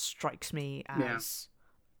strikes me as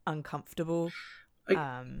uncomfortable.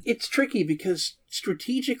 It's tricky because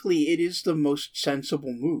strategically it is the most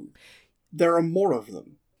sensible move. There are more of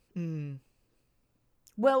them.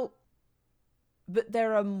 Well, but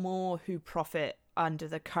there are more who profit under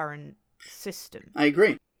the current system. I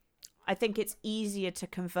agree. I think it's easier to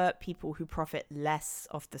convert people who profit less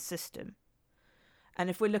off the system. And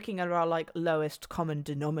if we're looking at our like lowest common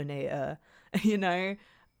denominator, you know,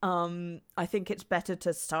 I think it's better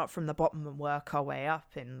to start from the bottom and work our way up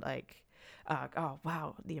in like, oh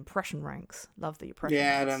wow, the impression ranks. Love the impression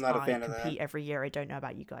ranks. Yeah, I'm not a fan of that. I compete every year. I don't know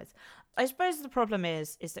about you guys. I suppose the problem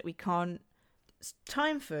is that we can't. It's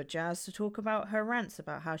time for Jazz to talk about her rants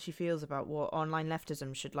about how she feels about what online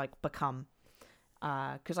leftism should like become.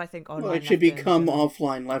 Because I think online it should become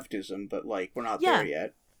offline leftism, but like we're not there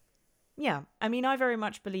yet. Yeah, I mean, I very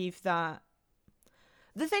much believe that.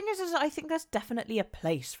 The thing is I think there's definitely a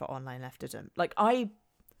place for online leftism. Like however,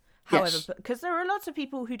 because there are lots of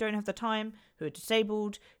people who don't have the time, who are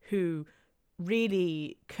disabled, who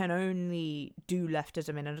really can only do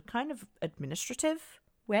leftism in a kind of administrative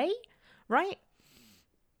way, right?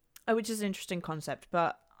 Which is an interesting concept,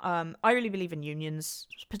 but I really believe in unions,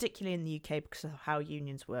 particularly in the UK because of how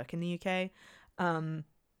unions work in the UK.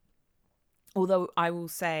 Although I will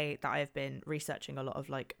say that I have been researching a lot of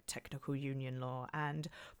like technical union law, and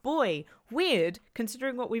boy, weird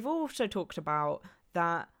considering what we've also talked about,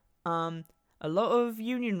 that a lot of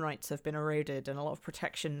union rights have been eroded and a lot of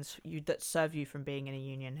protections that serve you from being in a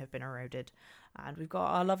union have been eroded. And we've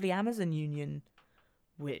got our lovely Amazon union,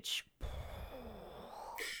 which...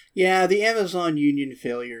 Yeah, the Amazon union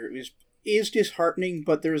failure is disheartening,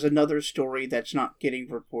 but there's another story that's not getting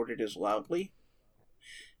reported as loudly.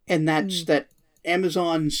 And that's that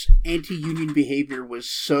Amazon's anti-union behavior was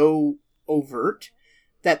so overt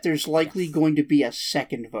that there's likely going to be a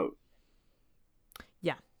second vote.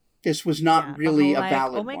 Yeah. This was not really a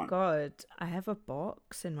valid one. Oh my god, I have a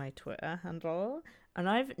box in my Twitter handle, and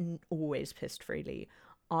I've always pissed freely.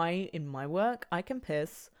 In my work, I can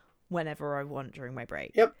piss whenever I want during my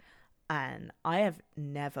break. Yep. And I have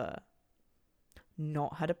never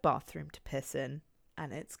not had a bathroom to piss in,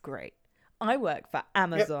 and it's great. I work for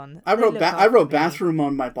Amazon. Yep. I wrote bathroom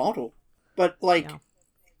on my bottle. But, like,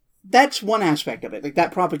 that's one aspect of it. Like,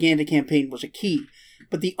 that propaganda campaign was a key.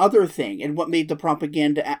 But the other thing, and what made the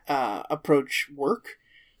propaganda approach work,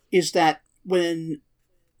 is that when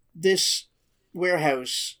this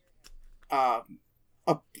warehouse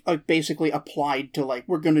basically applied to, like,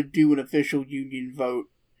 we're going to do an official union vote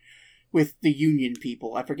with the union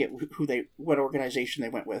people. I forget what organization they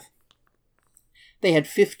went with. They had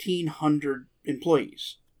 1,500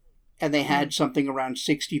 employees, and they had something around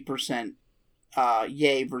 60%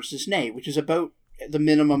 yay versus nay, which is about the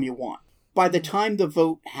minimum you want. By the time the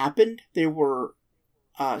vote happened, there were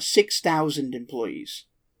 6,000 employees.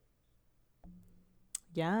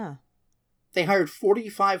 Yeah. They hired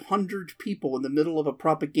 4,500 people in the middle of a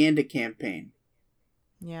propaganda campaign.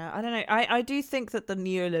 Yeah, I don't know. I do think that the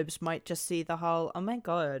neolibs might just see the whole, oh my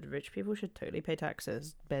god, rich people should totally pay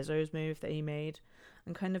taxes, Bezos move that he made,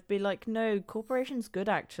 and kind of be like, no, corporation's good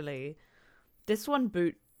actually. This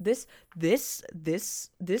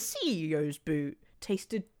CEO's boot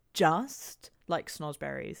tasted just like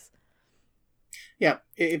snozberries. Yeah,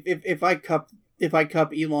 if I cup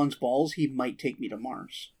Elon's balls, he might take me to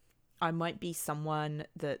Mars. I might be someone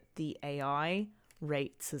that the AI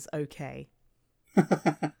rates as okay.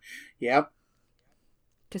 Yep.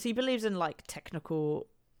 Because he believes in, like, technical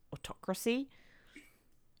autocracy,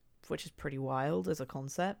 which is pretty wild as a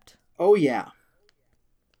concept. Oh, yeah.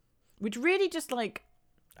 Which really just, like,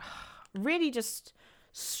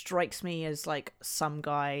 strikes me as, like, some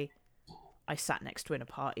guy I sat next to in a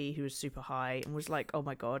party who was super high and was like, oh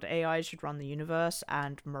my god, AI should run the universe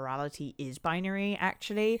and morality is binary,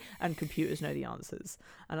 actually, and computers know the answers.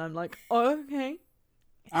 And I'm like, oh, okay.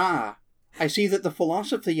 Ah. I see that the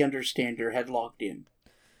philosophy understander had logged in.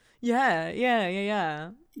 Yeah.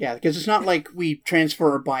 Yeah, because it's not like we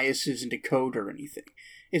transfer our biases into code or anything.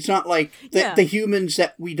 It's not like the humans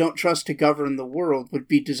that we don't trust to govern the world would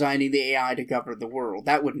be designing the AI to govern the world.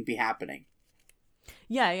 That wouldn't be happening.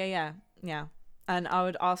 Yeah. And I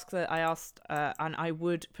would and I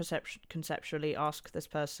would conceptually ask this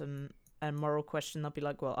person a moral question. They'll be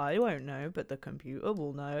like, well, I won't know, but the computer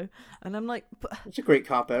will know. And I'm like... That's a great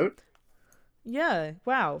cop-out. Yeah,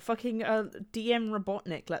 wow. Fucking DM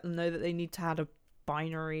Robotnik, let them know that they need to add a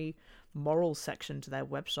binary moral section to their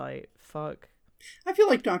website. Fuck. I feel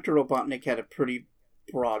like Dr. Robotnik had a pretty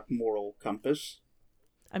broad moral compass.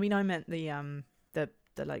 I mean, I meant the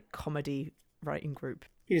like comedy writing group.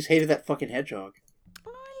 He just hated that fucking hedgehog.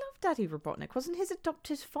 Oh, I love Daddy Robotnik. Wasn't his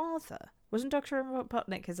adopted father? Wasn't Dr.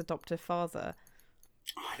 Robotnik his adoptive father?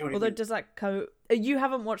 Does that you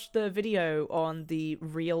haven't watched the video on the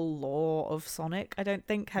real lore of Sonic, I don't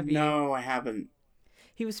think, have you? No, I haven't.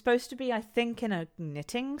 He was supposed to be, I think, in a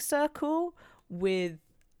knitting circle with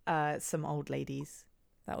some old ladies.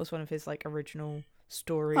 That was one of his like original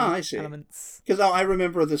story elements. Because I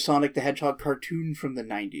remember the Sonic the Hedgehog cartoon from the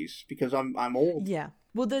 90s, because I'm old. Yeah.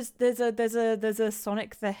 Well, there's a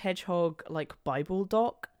Sonic the Hedgehog like Bible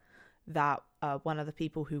doc that one of the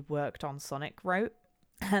people who worked on Sonic wrote,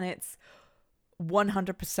 and it's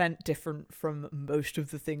 100% different from most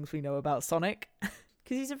of the things we know about Sonic,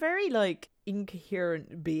 because he's a very like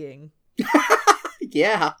incoherent being.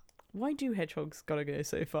 Yeah. Why do hedgehogs gotta go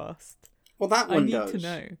so fast? Well, that one does. I need to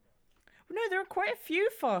know. No, there are quite a few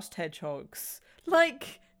fast hedgehogs.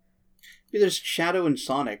 Like, there's Shadow and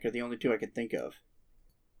Sonic are the only two I could think of.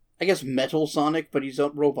 I guess Metal Sonic, but he's a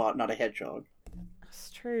robot, not a hedgehog. That's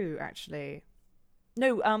true, actually.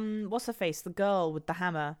 No, what's her face? The girl with the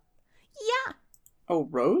hammer. Yeah. Oh,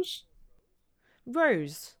 Rose?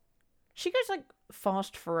 Rose. She goes, like,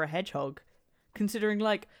 fast for a hedgehog. Considering,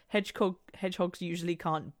 like, hedgehogs usually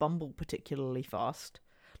can't bumble particularly fast.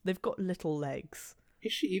 They've got little legs.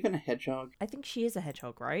 Is she even a hedgehog? I think she is a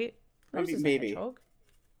hedgehog, right? Rose is maybe. A hedgehog.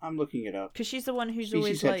 I'm looking it up. Because she's the one who's Species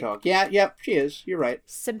always, hedgehog. like... Yeah, she is. You're right.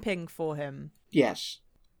 Simping for him. Yes.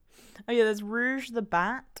 Oh, yeah, there's Rouge the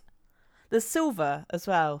Bat. There's Silver as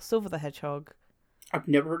well. Silver the Hedgehog. I've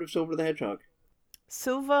never heard of Silver the Hedgehog.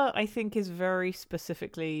 Silver, I think, is very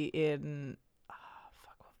specifically in...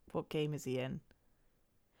 what game is he in?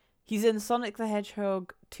 He's in Sonic the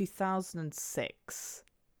Hedgehog 2006.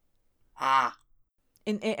 Ah.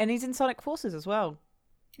 And he's in Sonic Forces as well.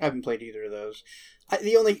 I haven't played either of those.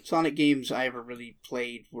 The only Sonic games I ever really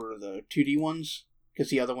played were the 2D ones, because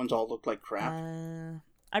the other ones all looked like crap.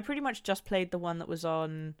 I pretty much just played the one that was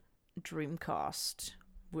on Dreamcast,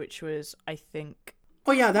 which was, I think...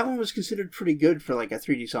 Oh yeah, that one was considered pretty good for like a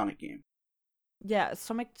 3D Sonic game. Yeah,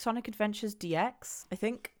 Sonic Adventures DX, I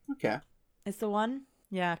think. Okay. Is the one.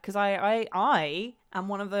 Yeah, because I am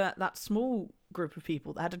one of that small group of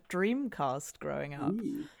people that had a Dreamcast growing up,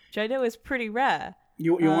 which I know is pretty rare.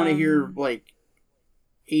 You want to hear, like,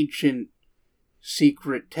 ancient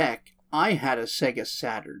secret tech? I had a Sega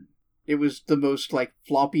Saturn. It was the most, like,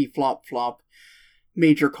 floppy flop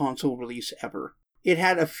major console release ever. It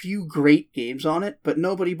had a few great games on it, but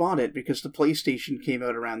nobody bought it because the PlayStation came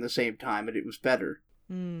out around the same time and it was better.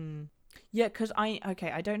 Yeah, because I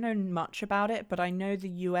don't know much about it, but I know the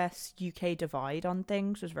US-UK divide on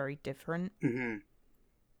things was very different. Mm-hmm.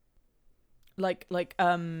 Like,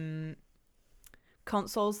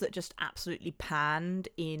 consoles that just absolutely panned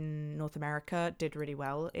in North America did really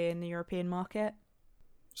well in the European market.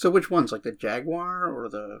 So which ones? Like the Jaguar or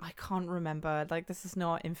the... I can't remember. Like, this is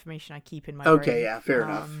not information I keep in my brain. Okay, yeah, fair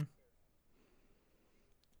enough.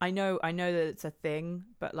 I know that it's a thing,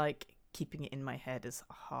 but, like, keeping it in my head is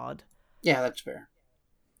hard. Yeah, that's fair.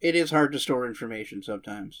 It is hard to store information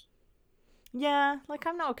sometimes. Yeah, like,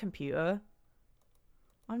 I'm not a computer.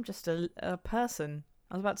 I'm just a person.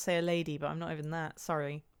 I was about to say a lady, but I'm not even that.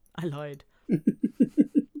 Sorry. I lied.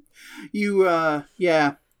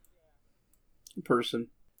 Yeah. A person.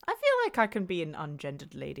 I feel like I can be an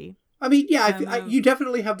ungendered lady. I mean, yeah, you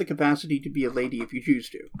definitely have the capacity to be a lady if you choose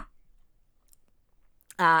to.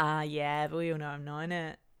 Yeah, but we all know I'm not in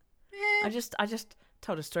it. I just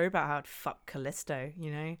told a story about how I'd fuck Callisto,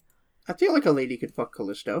 you know? I feel like a lady could fuck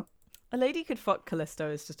Callisto. A lady could fuck Callisto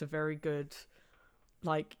is just a very good,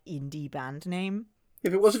 like, indie band name.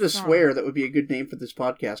 If it wasn't a swear, that would be a good name for this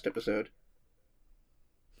podcast episode.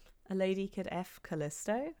 A lady could F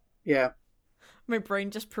Callisto? Yeah. My brain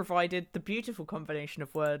just provided the beautiful combination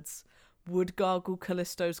of words, would gargle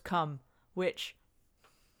Callisto's cum, which...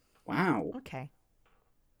 Wow. Okay.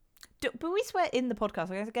 But we swear in the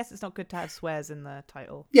podcast. I guess it's not good to have swears in the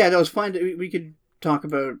title. Yeah, no, it's fine. We could talk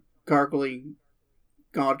about gargling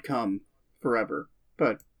God cum forever.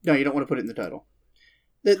 But, no, you don't want to put it in the title.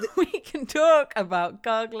 We can talk about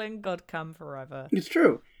gargling God cum forever. It's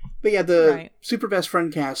true. But yeah, the Super Best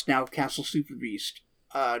Friend cast, now Castle Super Beast,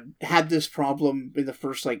 had this problem in the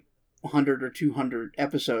first, 100 or 200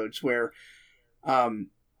 episodes where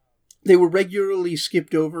they were regularly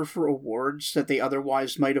skipped over for awards that they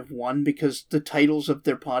otherwise might have won because the titles of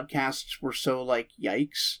their podcasts were so,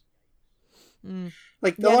 yikes. You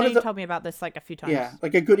told me about this, a few times. Yeah, a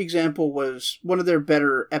good example was one of their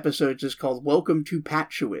better episodes is called Welcome to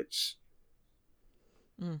Patchowitz.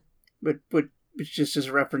 But it's just as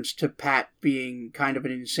a reference to Pat being kind of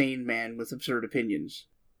an insane man with absurd opinions.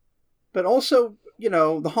 But also,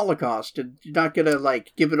 the Holocaust, and you're not gonna,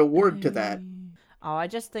 give an award to that. Oh, I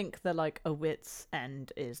just think that, a Witz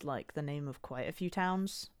End is, the name of quite a few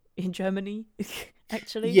towns in Germany,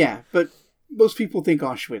 actually. Yeah, but most people think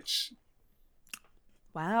Auschwitz.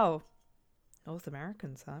 Wow. North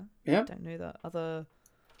Americans, huh? Yeah. I don't know that other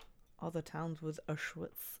other towns with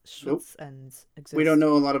Schwitz Nope. ends exist? We don't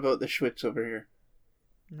know a lot about the Schwitz over here.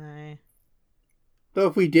 No. Though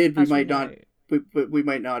if we did, we Actually, might not. We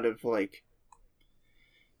might not have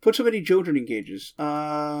put so many children in cages.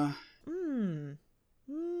 I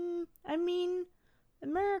mean,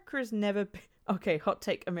 America's never been... Okay, hot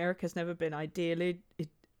take. America's never been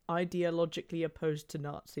ideologically opposed to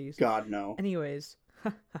Nazis. God, no. Anyways.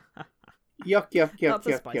 Yuck. That's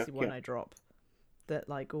a spicy one yuck. I drop. That,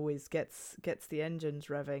 like, always gets the engines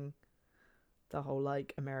revving. The whole,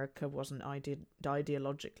 like, America wasn't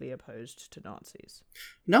ideologically opposed to Nazis.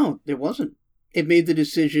 No, it wasn't. It made the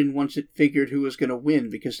decision once it figured who was going to win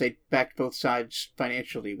because they backed both sides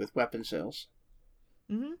financially with weapon sales.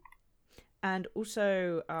 Mm-hmm. And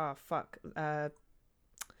also,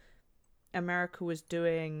 America was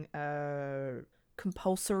doing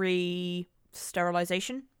compulsory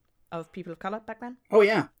sterilization of people of color back then. Oh,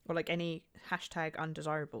 yeah. Or like any hashtag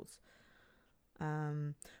undesirables.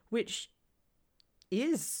 Which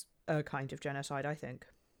is a kind of genocide, I think.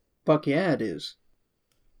 Fuck yeah, it is.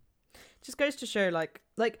 Just goes to show, like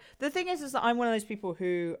the thing is that I'm one of those people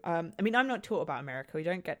who, I mean, I'm not taught about America. We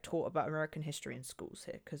don't get taught about American history in schools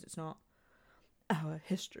here because it's not our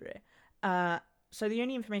history. So the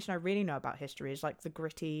only information I really know about history is like the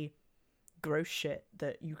gritty, gross shit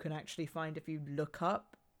that you can actually find if you look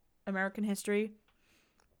up American history.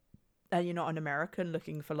 And you're not an American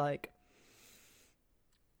looking for like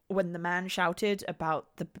when the man shouted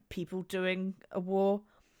about the people doing a war.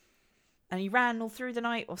 And he ran all through the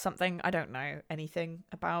night or something. I don't know anything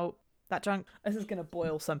about that junk. This is going to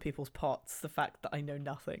boil some people's pots, the fact that I know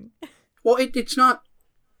nothing. Well, it's not...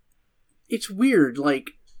 It's weird.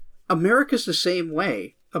 Like, America's the same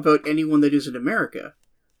way about anyone that isn't America.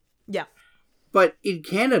 Yeah. But in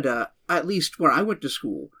Canada, at least where I went to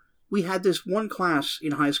school, we had this one class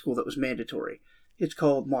in high school that was mandatory. It's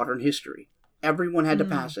called Modern History. Everyone had to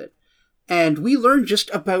pass it. And we learned just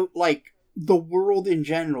about, like, the world in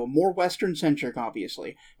general, more Western-centric,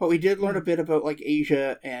 obviously. But we did learn a bit about, like,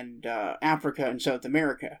 Asia and Africa and South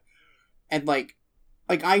America. And, like,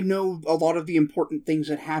 I know a lot of the important things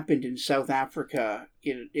that happened in South Africa,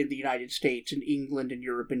 in the United States, in England and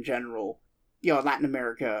Europe in general. You know, Latin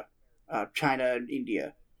America, China and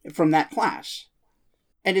India, from that class.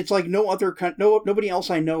 And it's like nobody else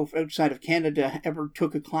I know outside of Canada ever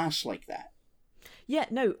took a class like that. Yeah,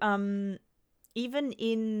 no, even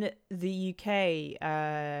in the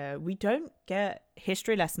UK, we don't get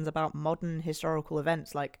history lessons about modern historical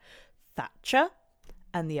events like Thatcher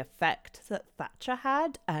and the effect that Thatcher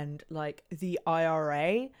had, and like the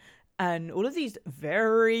IRA, and all of these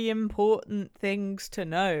very important things to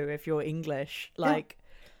know if you're English, like,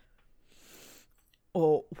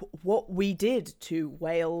 or what we did to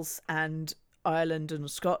Wales and Ireland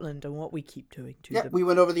and Scotland, and what we keep doing to them. We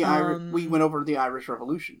went over the Irish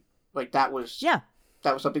Revolution. Like, that was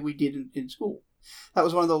something we did in school. That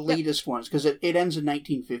was one of the latest ones, because it ends in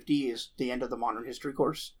 1950, is the end of the modern history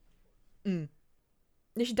course.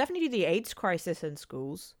 They should definitely do the AIDS crisis in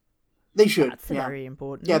schools. They should. That's very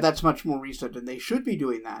important. Yeah, that's much more recent, and they should be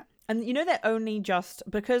doing that. And you know, they're only just,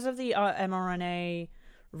 because of the mRNA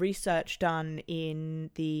research done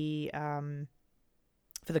in the,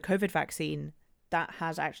 for the COVID vaccine, that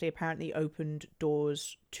has actually apparently opened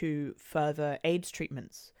doors to further AIDS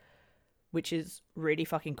treatments, which is really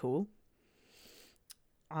fucking cool.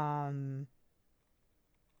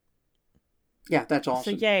 Yeah, that's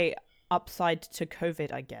awesome. So yay, upside to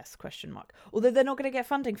COVID, I guess, ? Although they're not going to get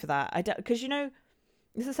funding for that. Because, you know,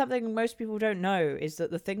 this is something most people don't know, is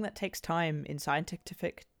that the thing that takes time in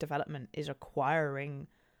scientific development is acquiring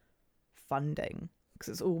funding. Because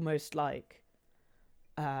it's almost like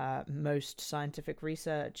most scientific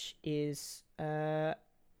research is, you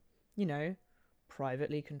know,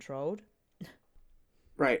 privately controlled.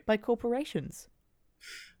 Right. By corporations.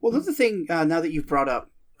 Well, another thing, now that you've brought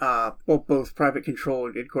up both private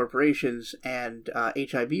control in corporations and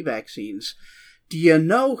HIV vaccines, do you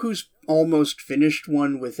know who's almost finished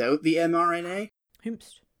one without the mRNA?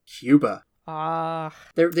 Whomst? Cuba.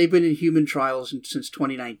 They've been in human trials since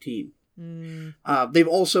 2019. They've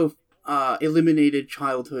also eliminated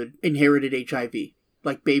childhood inherited HIV.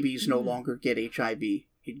 Like, babies no longer get HIV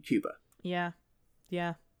in Cuba. Yeah.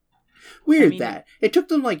 Weird that. It took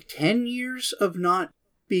them like 10 years of not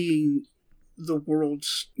being the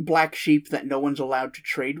world's black sheep that no one's allowed to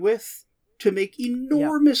trade with to make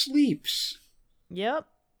enormous leaps. Yep.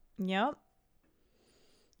 You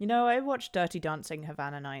know, I watched Dirty Dancing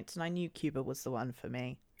Havana Nights, and I knew Cuba was the one for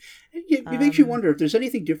me. It makes you wonder if there's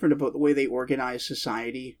anything different about the way they organize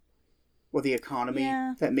society or the economy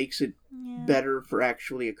that makes it better for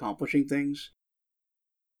actually accomplishing things.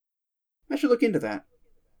 I should look into that.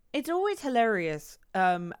 It's always hilarious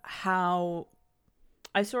how...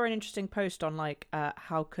 I saw an interesting post on like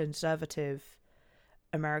how conservative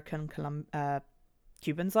American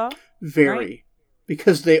Cubans are. Very. Right?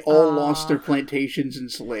 Because they all lost their plantations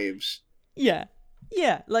and slaves. Yeah.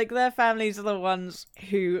 Yeah, like their families are the ones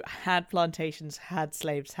who had plantations, had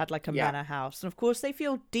slaves, had like a manor house. And of course they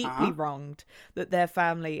feel deeply wronged that their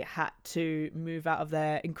family had to move out of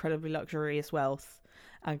their incredibly luxurious wealth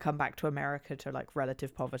and come back to America to like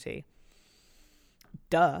relative poverty.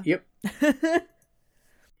 Duh. Yep.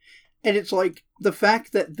 And it's like the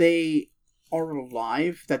fact that they are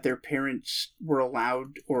alive, that their parents were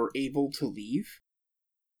allowed or able to leave,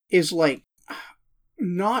 is like,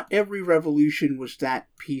 not every revolution was that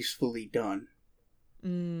peacefully done.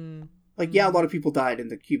 Like, yeah, a lot of people died in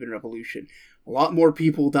the Cuban Revolution. A lot more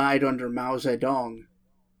people died under Mao Zedong.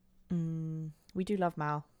 We do love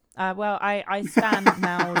Mao. Well, I stand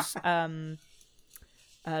Mao's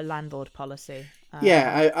landlord policy.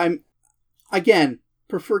 I'm again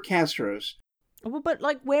prefer Castro's. Well, but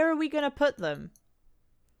like, where are we gonna put them?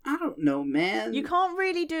 I don't know, man. You can't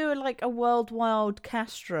really do like a worldwide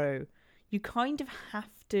Castro. You kind of have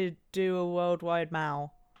to do a worldwide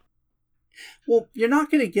Mao. Well, you're not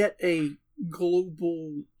gonna get a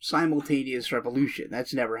global simultaneous revolution.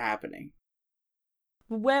 That's never happening.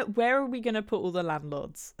 Where are we gonna put all the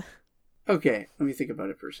landlords? Okay, let me think about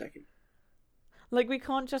it for a second. Like, we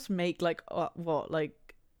can't just make like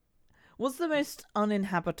what's the most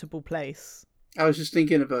uninhabitable place? I was just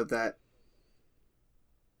thinking about that.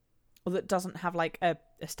 Or that doesn't have like a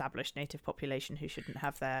established native population who shouldn't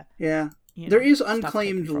have their There is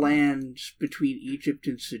unclaimed land between Egypt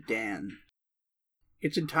and Sudan.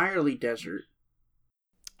 It's entirely desert.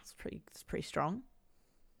 It's pretty strong.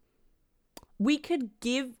 We could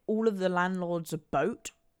give all of the landlords a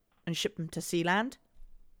boat and ship them to Sealand.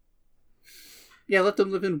 Yeah, let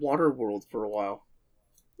them live in Waterworld for a while.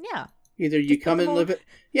 Yeah. Either you come and live it.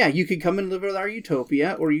 Yeah, you can come and live with our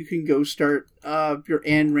utopia, or you can go start your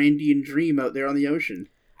Ayn Randian dream out there on the ocean.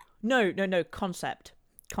 No. Concept.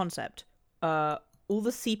 All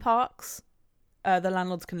the sea parks, the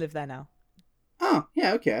landlords can live there now. Oh,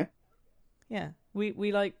 yeah, okay. Yeah,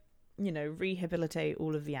 we like, rehabilitate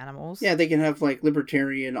all of the animals. Yeah, they can have like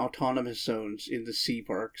libertarian autonomous zones in the sea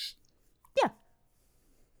parks. Yeah.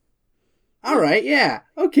 All right. Yeah.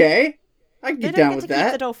 Okay. I can get down with that. They don't get to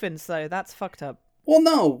keep the dolphins, though. That's fucked up. Well,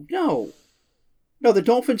 no. The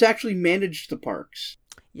dolphins actually manage the parks.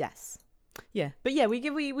 Yes. Yeah, but yeah, we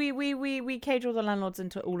cage all the landlords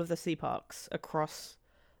into all of the sea parks across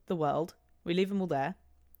the world. We leave them all there,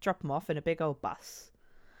 drop them off in a big old bus,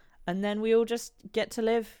 and then we all just get to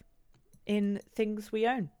live in things we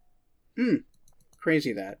own.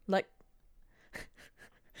 Crazy that. Like,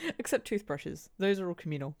 except toothbrushes. Those are all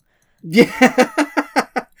communal. Yeah.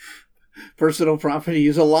 Personal property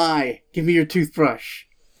is a lie. Give me your toothbrush.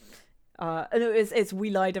 It's we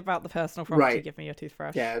lied about the personal property. Right. Give me your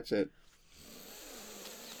toothbrush. Yeah, that's it.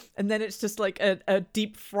 And then it's just like a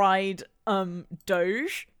deep fried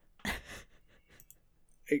Doge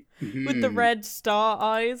with the red star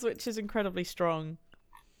eyes, which is incredibly strong.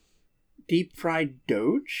 Deep fried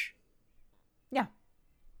Doge? Yeah.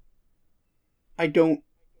 I don't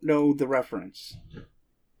know the reference.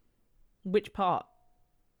 Which part?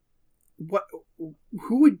 What?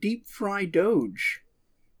 Who would deep fry Doge?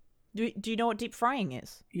 Do you know what deep frying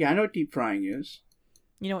is? Yeah, I know what deep frying is.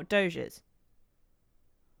 You know what Doge is?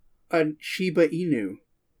 Shiba Inu.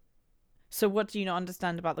 So what do you not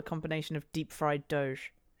understand about the combination of deep fried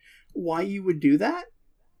Doge? Why you would do that?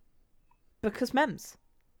 Because memes.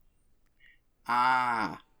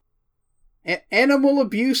 Ah. Animal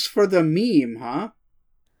abuse for the meme, huh?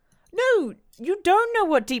 No, you don't know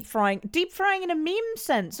what deep frying in a meme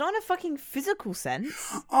sense, not in a fucking physical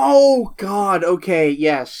sense. Oh, God. Okay,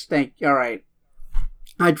 yes. All right.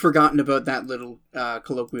 I'd forgotten about that little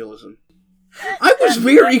colloquialism. I was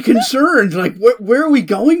very concerned. Like, where are we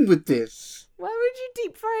going with this? Why would you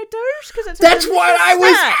deep fry a Doge? That's what I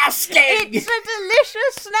was asking! It's a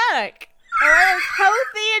delicious snack. It's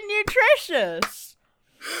healthy and nutritious.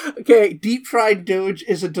 Okay, deep fried Doge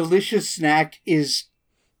is a delicious snack is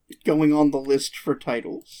going on the list for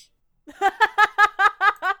titles.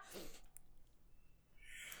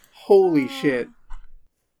 Holy shit.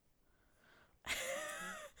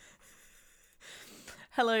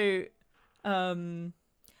 Hello. Bing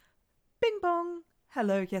bong.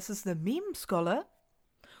 Hello, yes, it's the meme scholar.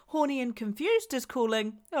 Horny and Confused is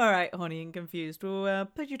calling. Alright, Horny and Confused. We'll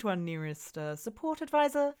put you to our nearest support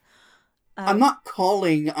advisor. I'm not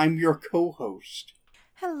calling, I'm your co-host.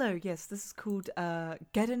 Hello, yes, this is called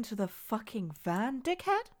Get Into the Fucking Van,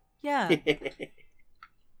 dickhead. Yeah.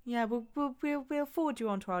 Yeah, we'll forward you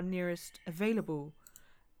on to our nearest available.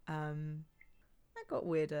 That got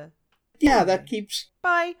weirder. Yeah, that keeps...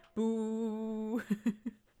 Bye! Boo!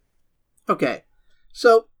 Okay,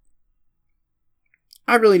 so...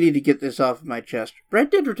 I really need to get this off of my chest. Red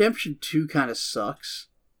Dead Redemption 2 kind of sucks.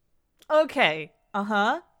 Okay.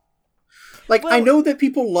 Uh-huh. Like, well, I know that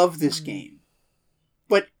people love this game,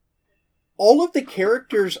 but all of the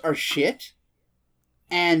characters are shit,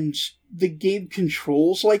 and the game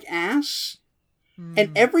controls like ass,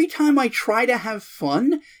 and every time I try to have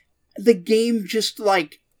fun, the game just,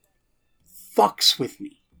 like, fucks with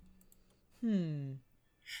me.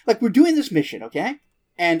 Like, we're doing this mission, okay?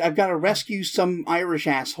 And I've got to rescue some Irish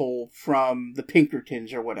asshole from the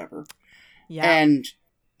Pinkertons or whatever. Yeah. And,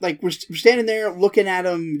 like, we're standing there looking at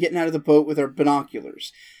him, getting out of the boat with our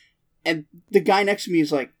binoculars. And the guy next to me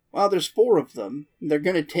is like, well, there's 4 of them. They're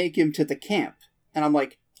going to take him to the camp. And I'm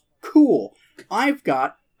like, cool. I've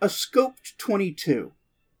got a scoped 22.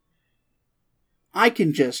 I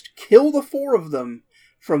can just kill the 4 of them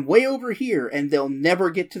from way over here, and they'll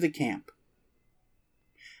never get to the camp.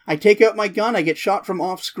 I take out my gun, I get shot from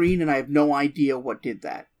off screen, and I have no idea what did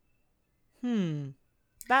that.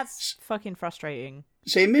 That's fucking frustrating.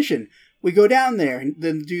 Same mission. We go down there, and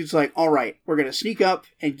the dude's like, alright, we're gonna sneak up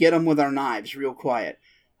and get them with our knives real quiet.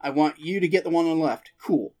 I want you to get the one on the left.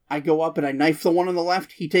 Cool. I go up and I knife the one on the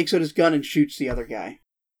left, he takes out his gun and shoots the other guy.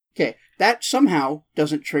 Okay, that somehow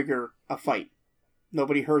doesn't trigger a fight.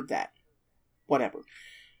 Nobody heard that. Whatever.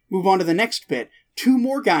 Move on to the next bit. 2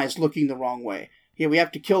 more guys looking the wrong way. Yeah, we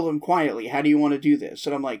have to kill them quietly. How do you want to do this?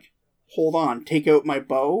 And I'm like, hold on. Take out my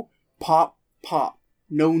bow. Pop, pop.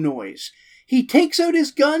 No noise. He takes out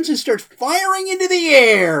his guns and starts firing into the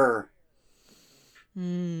air.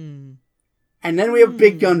 And then we have a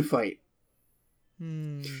big gunfight.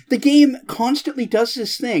 The game constantly does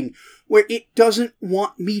this thing where it doesn't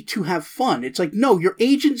want me to have fun. It's like, no, your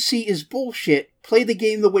agency is bullshit. Play the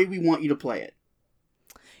game the way we want you to play it.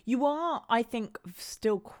 You are, I think,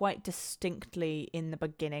 still quite distinctly in the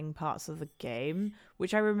beginning parts of the game,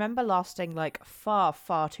 which I remember lasting, like, far,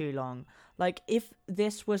 far too long. Like, if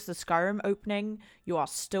this was the Skyrim opening, you are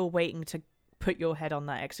still waiting to put your head on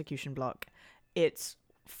that execution block. It's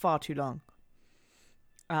far too long.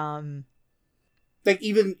 Like,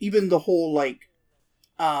 even the whole, like,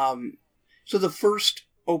 so the first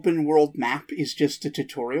open world map is just a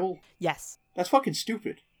tutorial? Yes. That's fucking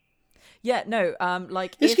stupid. Yeah, no,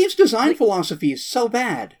 like... This game's design philosophy is so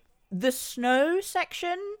bad. The snow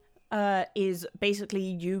section is basically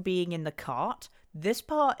you being in the cart. This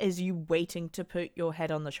part is you waiting to put your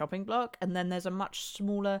head on the chopping block, and then there's a much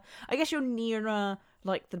smaller... I guess you're nearer,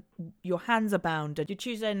 like, your hands are bound, and you're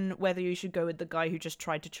choosing whether you should go with the guy who just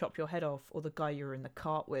tried to chop your head off, or the guy you're in the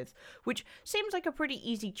cart with, which seems like a pretty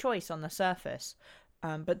easy choice on the surface.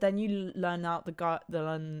 But then you learn out that both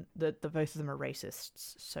of them are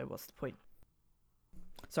racists, so what's the point?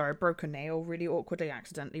 Sorry, I broke a nail really awkwardly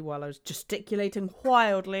accidentally while I was gesticulating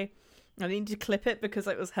wildly. I needed to clip it because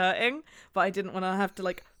it was hurting, but I didn't want to have to,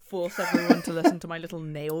 like, force everyone to listen to my little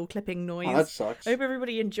nail clipping noise. Oh, that sucks. I hope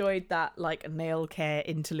everybody enjoyed that, like, nail care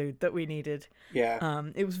interlude that we needed. Yeah.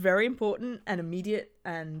 It was very important and immediate,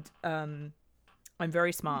 and I'm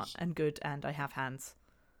very smart and good, and I have hands.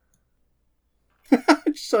 I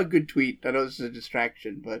just saw a good tweet. I know this is a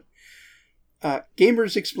distraction, but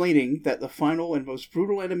gamers explaining that the final and most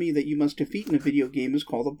brutal enemy that you must defeat in a video game is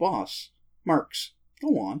called a boss. Marks,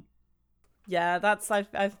 go on. Yeah,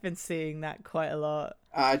 I've been seeing that quite a lot.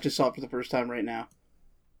 I just saw it for the first time right now.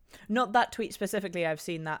 Not that tweet specifically. I've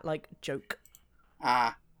seen that, like, joke.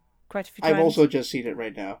 Quite a few times. I've also just seen it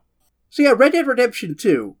right now. So yeah, Red Dead Redemption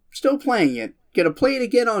 2. Still playing it. Gonna play it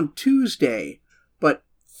again on Tuesday. But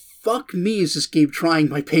fuck me, is this game trying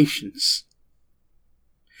my patience.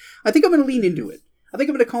 I think I'm going to lean into it. I think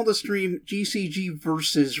I'm going to call the stream GCG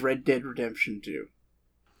versus Red Dead Redemption 2.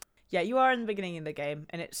 Yeah, you are in the beginning of the game,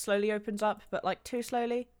 and it slowly opens up, but, like, too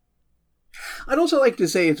slowly. I'd also like to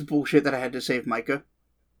say it's bullshit that I had to save Micah.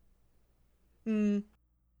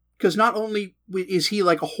 Because not only is he,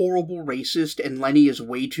 like, a horrible racist, and Lenny is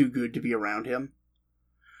way too good to be around him,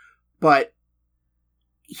 but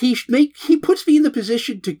he puts me in the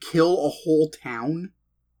position to kill a whole town.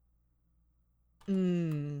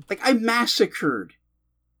 Like, I massacred...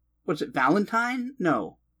 What's it, Valentine?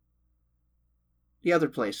 No. The other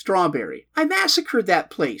place, Strawberry. I massacred that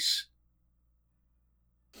place.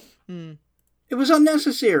 It was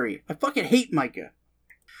unnecessary. I fucking hate Micah.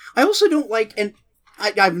 I also don't like, and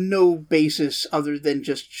I have no basis other than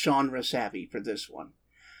just genre savvy for this one.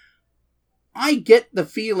 I get the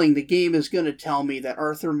feeling the game is going to tell me that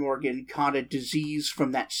Arthur Morgan caught a disease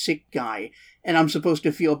from that sick guy, and I'm supposed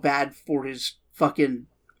to feel bad for his fucking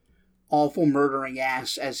awful murdering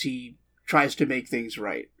ass as he tries to make things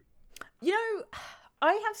right. You know,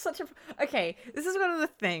 I have such a... Okay, this is one of the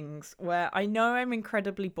things where I know I'm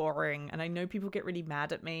incredibly boring, and I know people get really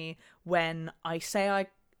mad at me when I say I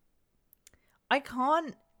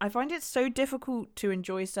can't... I find it so difficult to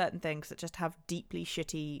enjoy certain things that just have deeply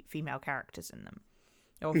shitty female characters in them.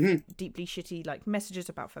 Or deeply shitty, like, messages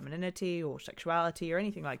about femininity or sexuality or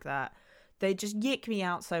anything like that. They just yick me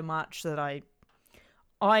out so much that I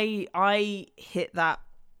hit that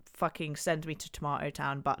fucking send me to Tomato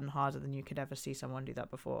Town button harder than you could ever see someone do that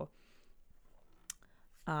before.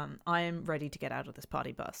 I am ready to get out of this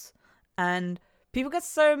party bus. And people get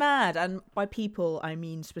so mad, and by people, I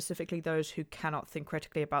mean specifically those who cannot think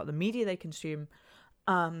critically about the media they consume.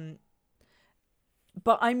 But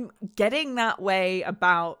I'm getting that way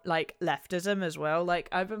about, like, leftism as well. Like,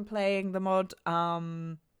 I've been playing the mod, I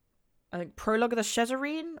think Prologue of the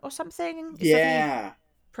Chezarine or something? Yeah.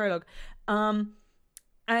 Prologue.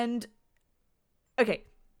 And, okay,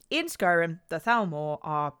 in Skyrim, the Thalmor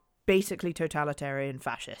are basically totalitarian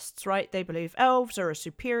fascists, right? They believe elves are a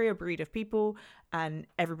superior breed of people and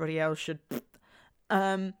everybody else should...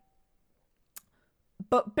 But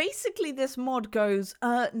basically this mod goes,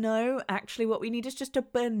 no, actually what we need is just a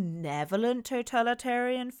benevolent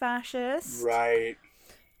totalitarian fascist. Right.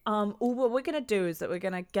 All what we're going to do is that we're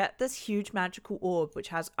going to get this huge magical orb which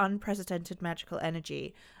has unprecedented magical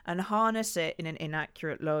energy and harness it in an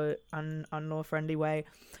inaccurate, unlaw-friendly way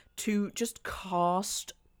to just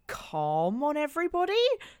cast calm on everybody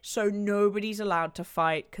so nobody's allowed to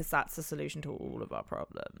fight because that's the solution to all of our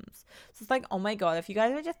problems. So it's like, oh my god, if you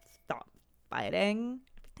guys would just stop fighting,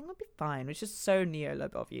 everything would be fine, which is so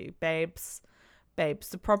neolib of you. Babes,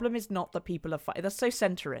 the problem is not that people are fighting. That's so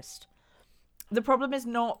centrist. The problem is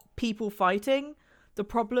not people fighting. The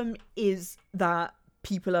problem is that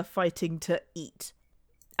people are fighting to eat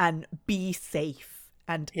and be safe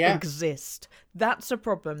and exist. That's a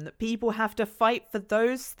problem, that people have to fight for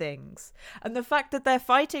those things. And the fact that they're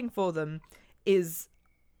fighting for them is,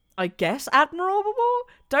 I guess, admirable.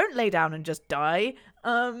 Don't lay down and just die.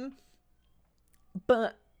 But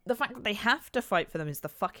the fact that they have to fight for them is the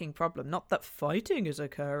fucking problem, not that fighting is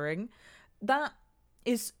occurring. That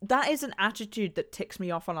is an attitude that ticks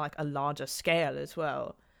me off on, like, a larger scale as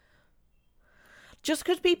well. Just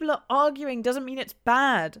because people are arguing doesn't mean it's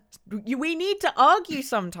bad. We need to argue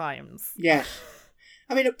sometimes. Yes.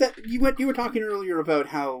 I mean, you were talking earlier about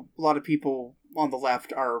how a lot of people on the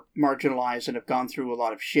left are marginalized and have gone through a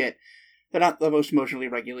lot of shit. They're not the most emotionally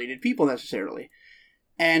regulated people, necessarily.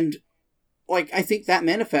 And, like, I think that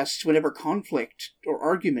manifests whenever conflict or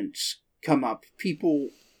arguments come up. People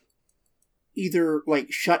either,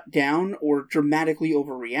 like, shut down or dramatically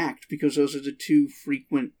overreact, because those are the two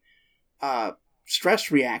frequent stress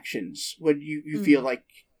reactions when you feel like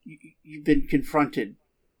you've been confronted.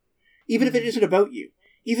 Even if it isn't about you.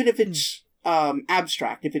 Even if it's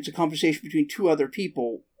abstract. If it's a conversation between two other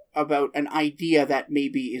people about an idea that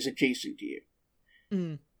maybe is adjacent to you.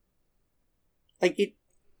 Like, it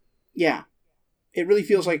really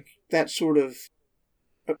feels like that sort of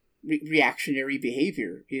reactionary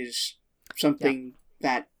behavior is something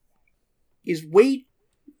that is way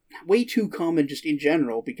too common just in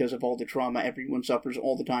general because of all the trauma everyone suffers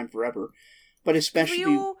all the time forever, but especially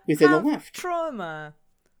within the left. Trauma.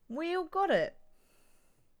 We all got it.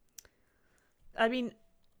 I mean,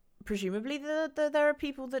 presumably there are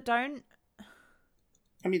people that don't.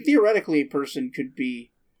 I mean, theoretically, a person could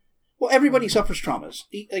be... Well, everybody suffers traumas.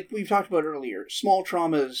 Like we've talked about earlier, small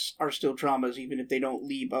traumas are still traumas even if they don't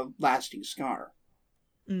leave a lasting scar.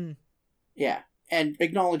 Yeah, and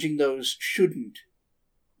acknowledging those shouldn't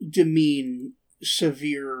demean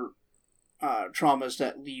severe traumas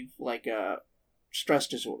that leave, like, a stress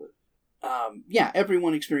disorder.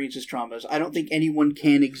 Everyone experiences traumas. I don't think anyone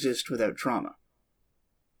can exist without trauma.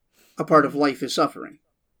 A part of life is suffering.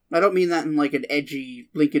 I don't mean that in, like, an edgy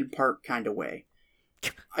Linkin Park kind of way.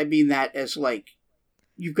 I mean that as, like,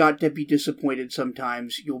 you've got to be disappointed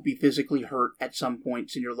sometimes. You'll be physically hurt at some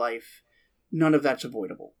points in your life. None of that's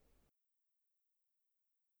avoidable.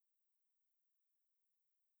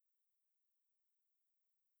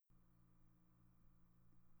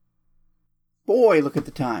 Boy, look at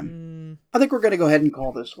the time. I think we're going to go ahead and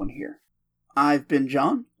call this one here. I've been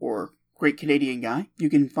John, or Great Canadian Guy. You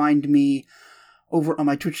can find me over on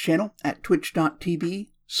my Twitch channel at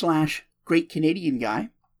twitch.tv/GreatCanadianGuy.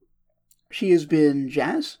 She has been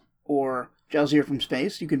Jazz, or Jazzier from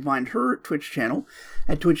Space. You can find her Twitch channel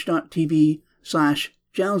at twitch.tv/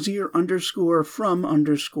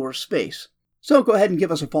 Jowzier_from_space. So go ahead and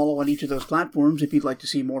give us a follow on each of those platforms if you'd like to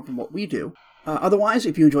see more from what we do. Otherwise,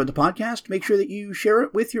 if you enjoyed the podcast, make sure that you share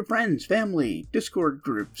it with your friends, family, Discord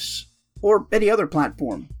groups, or any other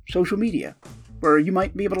platform, social media, where you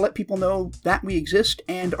might be able to let people know that we exist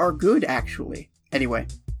and are good, actually. Anyway,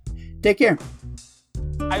 take care.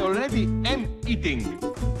 I already am eating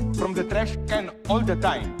from the trash can all the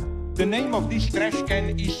time. The name of this trash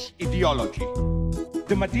can is ideology.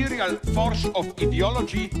 The material force of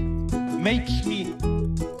ideology makes me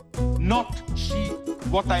not see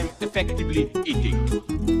what I'm effectively eating.